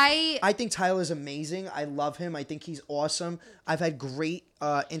honest, but I think Tyler's amazing. I love him. I think he's awesome. I've had great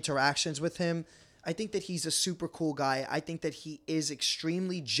interactions with him. I think that he's a super cool guy. I think that he is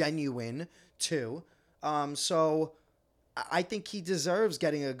extremely genuine too. So I think he deserves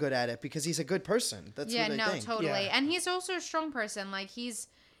getting a good at it because he's a good person. That's what I think. Totally. Yeah. And he's also a strong person. Like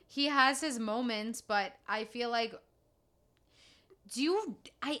he has his moments, but I feel like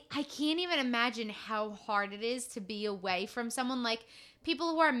I can't even imagine how hard it is to be away from someone, like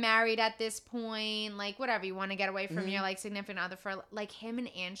people who are married at this point, like whatever you want to get away from your like significant other for, like him and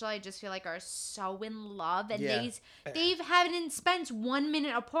Angela, I just feel like are so in love, and they haven't spent 1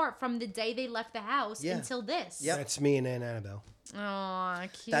 minute apart from the day they left the house until this. Yep. That's me and Aunt Annabelle. Oh,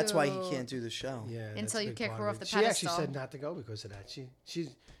 cute. That's why he can't do the show. Yeah. Until you kick her off the She pedestal. actually said not to go because of that. She's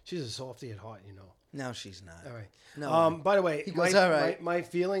a softie at heart, you know. No, she's not. All right. No. By the way, He goes, all right. my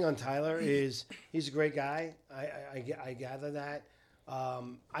feeling on Tyler is he's a great guy. I gather that. I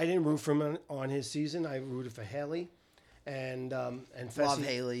didn't root for him on his season. I rooted for Haley, and Fessy, Love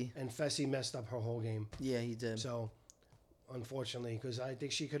Haley. and Fessy messed up her whole game. Yeah, he did. So, unfortunately, because I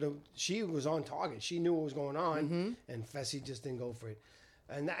think she was on target. She knew what was going on, and Fessy just didn't go for it.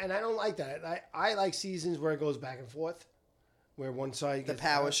 And I don't like that. I like seasons where it goes back and forth, where one side The gets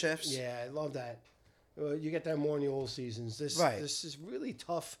power out. shifts. Yeah, I love that. You get that more in the old seasons. This is really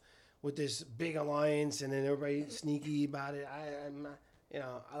tough with this big alliance, and then everybody sneaky about it.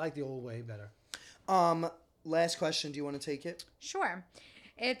 I like the old way better. Last question. Do you want to take it? Sure.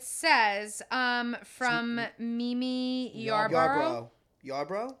 It says from Mimi Yarborough.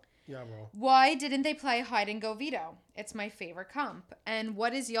 Yarborough? Yeah, bro. Why didn't they play Hide and Go Veto? It's my favorite comp. And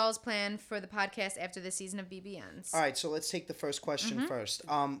what is y'all's plan for the podcast after the season of BBNs? All right, so let's take the first question first.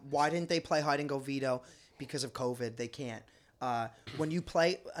 Why didn't they play Hide and Go Veto? Because of COVID, they can't. When you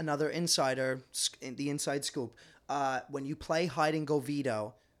play another insider, the inside scoop, when you play Hide and Go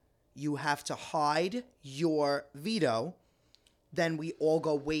Veto, you have to hide your veto. Then we all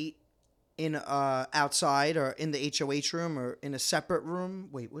go wait in outside or in the HOH room or in a separate room.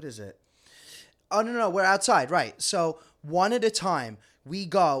 Wait, what is it? Oh, no, we're outside, right. So one at a time, we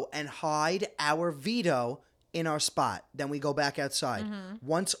go and hide our veto in our spot. Then we go back outside.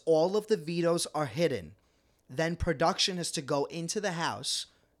 Once all of the vetoes are hidden, then production has to go into the house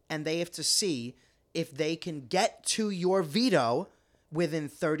and they have to see if they can get to your veto within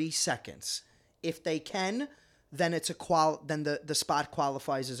 30 seconds. If they can, then it's then the spot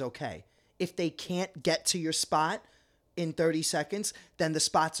qualifies as okay. If they can't get to your spot in 30 seconds, then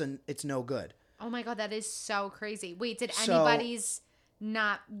the it's no good. Oh my God, that is so crazy. Wait, did So- anyone's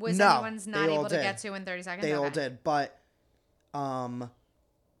not able to get to in 30 seconds? They all Okay. did, but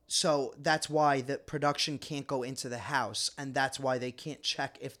so that's why the production can't go into the house, and that's why they can't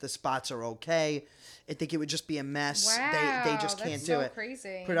check if the spots are okay. I think it would just be a mess. Wow, they just that's can't so do it.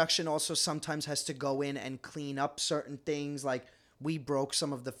 crazy. Production also sometimes has to go in and clean up certain things. Like we broke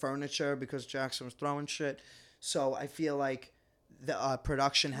some of the furniture because Jackson was throwing shit. So I feel like the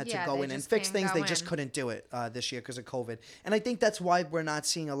production had to Yeah, go they in and just fix can't things. go They just in. couldn't do it this year because of COVID. And I think that's why we're not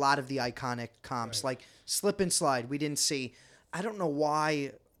seeing a lot of the iconic comps. Like Slip and Slide, we didn't see. I don't know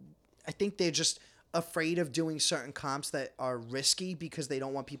why. I think they're just afraid of doing certain comps that are risky because they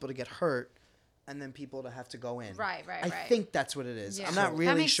don't want people to get hurt and then people to have to go in. Right. I think that's what it is. Yeah. I'm not That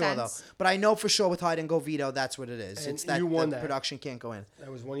really makes sure, sense. though. But I know for sure with Hide and Go Veto, that's what it is. And It's that you won the that. production can't go in.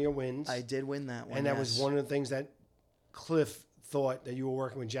 That was one of your wins. I did win that one, and that was yes. one of the things that Cliff thought that you were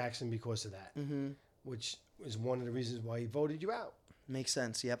working with Jackson because of that, which is one of the reasons why he voted you out. Makes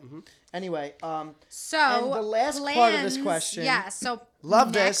sense, yep. Anyway, So And the last part of this question- Yeah. So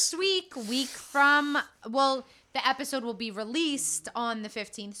Love next this. week from the episode will be released on the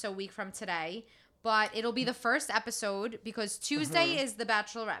 15th, so a week from today. But it'll be the first episode because Tuesday is the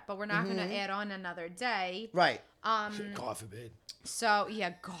Bachelorette, but we're not going to add on another day. right. God forbid. So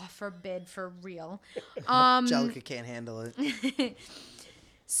yeah, God forbid for real. Jellica can't handle it.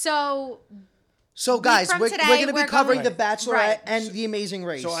 So So, guys, from we're today, going to be we're covering going- The Bachelorette Right. and The Amazing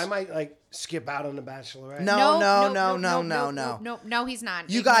Race. So I might skip out on the Bachelorette. No. No, he's not.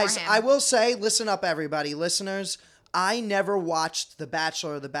 You Ignore guys, him. I will say, listen up, everybody, listeners. I never watched The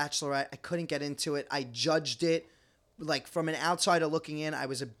Bachelor or The Bachelorette. I couldn't get into it. I judged it like from an outsider looking in. I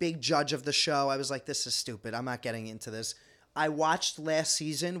was a big judge of the show. I was like, this is stupid. I'm not getting into this. I watched last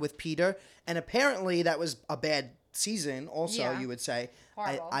season with Peter, and apparently that was a bad season. Also, Yeah. you would say.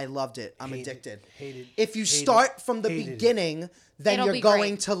 Horrible. I loved it. I'm Hated, addicted. hated, If you hated, start from the hated it. beginning, then It'll you're be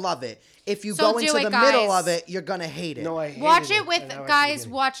going great. to love it. If you So go do into it, the middle guys. of it, you're gonna hate it. No, I hated Watch it with and now I guys. hate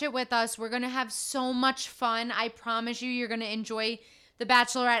it. Watch it with us. We're gonna have so much fun. I promise you, you're gonna enjoy the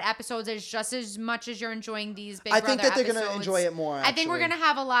Bachelorette episodes as just as much as you're enjoying these Big I Brother think that they're episodes. gonna enjoy it more. I think we're actually. gonna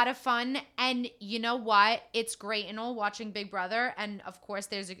have a lot of fun, and you know what? It's great and all watching Big Brother, and of course,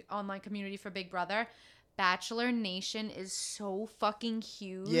 there's an online community for Big Brother. Bachelor Nation is so fucking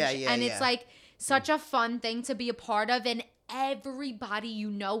huge, and it's like such a fun thing to be a part of, and everybody you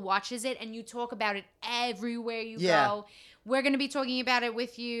know watches it, and you talk about it everywhere you go. We're going to be talking about it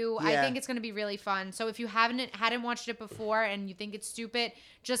with you. I think it's going to be really fun. So if you hadn't watched it before and you think it's stupid,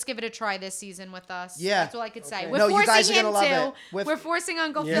 just give it a try this season with us. Yeah. That's all I could say. Okay. We're No, forcing you guys are him gonna love to. it. We're forcing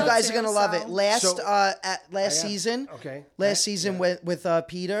Uncle Phil You guys to, are gonna love it. Last So- season, Okay. last season with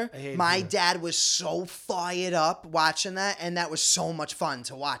Peter, I hated my Peter. dad was so fired up watching that, and that was so much fun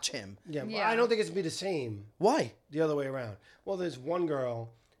to watch him. Yeah, but Yeah. I don't think it's gonna be the same Why? the other way around. Well, there's one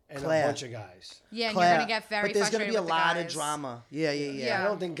girl and Claire. a bunch of guys. Yeah, and Claire. you're going to get very But there's gonna frustrated be a with the lot of guys. drama. Yeah. Yeah. I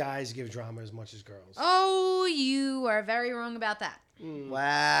don't think guys give drama as much as girls. Oh, you are very wrong about that.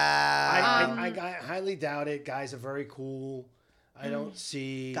 Wow. I highly doubt it. Guys are very cool. I don't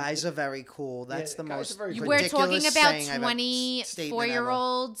see Guys are very cool. That's the guys most are very cool. We're ridiculous talking about saying I've ever- statement ever.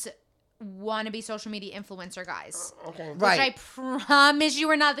 24-year-olds wannabe social media influencer guys. Okay. Right. Which I promise you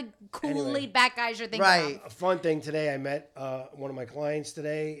are not the cool Anyway. laid back guys you're thinking Right. of. A fun thing today, I met one of my clients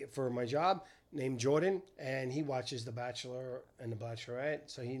today for my job named Jordan, and he watches The Bachelor and The Bachelorette,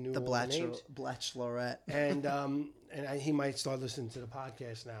 so he knew The all the names. Bachelorette. And he might start listening to the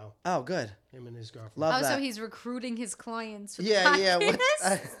podcast now. Oh, good. Him and his girlfriend. Love Oh, that. so he's recruiting his clients for the Yeah.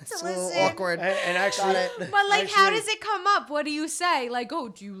 podcast It's to a little listen. awkward. And actually, Got it. But like, how actually- does it come up? What do you say? Like, oh,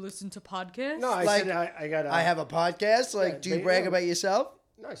 do you listen to podcasts? No, I Like, said I got. I have a podcast. Like, Yeah, do you they brag know. about yourself?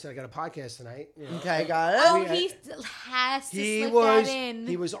 No, I said I got a podcast tonight. you know. Okay, got it. Oh, We- he has to He slip was that in.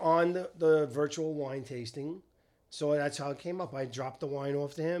 he was on the virtual wine tasting, so that's how it came up. I dropped the wine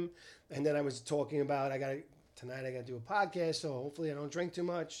off to him, and then I was talking about tonight I got to do a podcast, so hopefully I don't drink too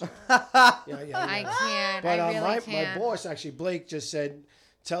much. I yeah. can't. But I really my can't. boss actually, Blake, just said,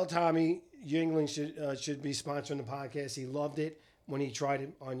 "Tell Tommy Yingling should be sponsoring the podcast. He loved it when he tried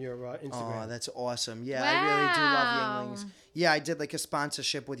it on your Instagram." Oh, that's awesome. Yeah, I really do Wow. love Yinglings. Yeah, I did like a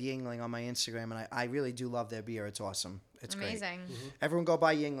sponsorship with Yingling on my Instagram, and I really do love their beer. It's awesome. It's Amazing. great. Everyone go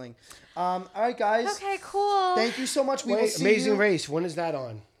buy Yingling. All right, guys. Okay, cool. Thank you so much. We will Wait, see Amazing you. Race. When is that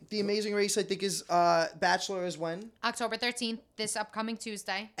on? The Amazing Race, I think, is Bachelor is when, October 13th, this upcoming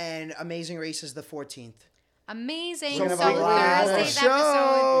Tuesday. and Amazing Race is the 14th. Amazing. So So, we're gonna have a Thursday's show.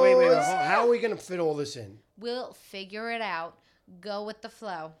 episode, Wait. How are we gonna fit all this in? we'll figure it out. Go with the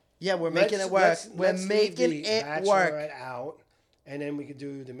flow. Yeah, we're making it work. Let's We're leave making the it work. Bachelorette out, and then we could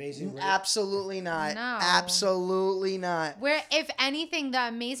do the Amazing Race. Absolutely not. No. Absolutely not. Where, if anything, the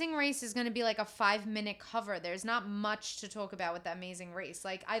Amazing Race is going to be like a 5-minute cover. There's not much to talk about with the Amazing Race.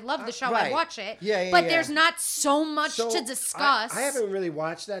 Like, I love the show. I right. watch it. Yeah, But yeah. there's not so much So, to discuss. I haven't really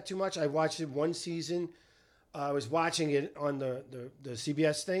watched that too much. I watched it one season. I was watching it on the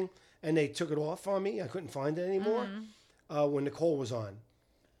CBS thing, and they took it off on me. I couldn't find it anymore when Nicole was on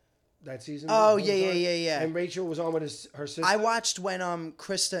that season. Oh, Nicole was yeah, on, yeah. And Rachel was on with her sister. I watched when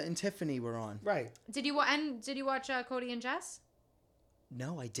Krista and Tiffany were on. Right. Did you watch Cody and Jess?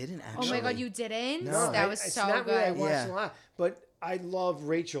 No, I didn't Oh actually. my God, you didn't? No. That was it's so not good. Really, I watched Yeah. a lot, but I love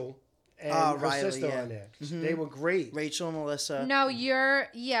Rachel and her Riley, sister yeah. on there. They were great. Rachel and Melissa. No,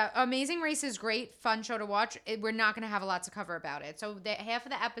 Amazing Race is great, fun show to watch. We're not going to have a lot to cover about it. So half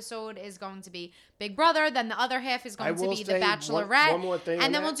of the episode is going to be Big Brother, then the other half is going to will be The say Bachelorette. one more thing on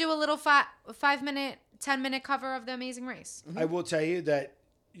and then that. we'll do a little 5-minute, 10-minute cover of the Amazing Race. I will tell you that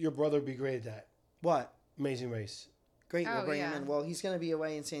your brother would be great at that. What? Amazing Race. Great, we'll Oh, bring him yeah. in. Well, he's going to be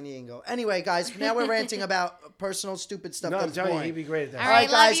away in San Diego. Anyway, guys, now we're ranting about personal, stupid stuff. No, I'm that's telling you, boring. he'd be great at that. All right,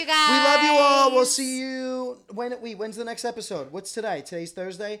 love you We love you all. We'll guys. see you when's the next episode? What's today? Today's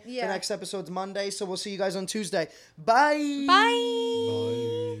Thursday. Yeah. The next episode's Monday, so we'll see you guys on Tuesday. Bye.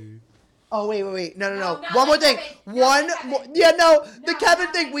 Bye. Oh wait. No. No, One more the thing. Kevin. One No, the more. Kevin. Yeah, no. The No, Kevin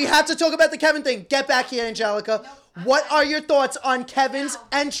no, thing. no, We no. have to talk about the Kevin thing. Get back here, Angelica. No, What are your thoughts on Kevin's No.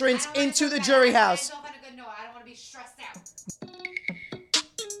 entrance I don't wanna into talk the about jury it. I house? don't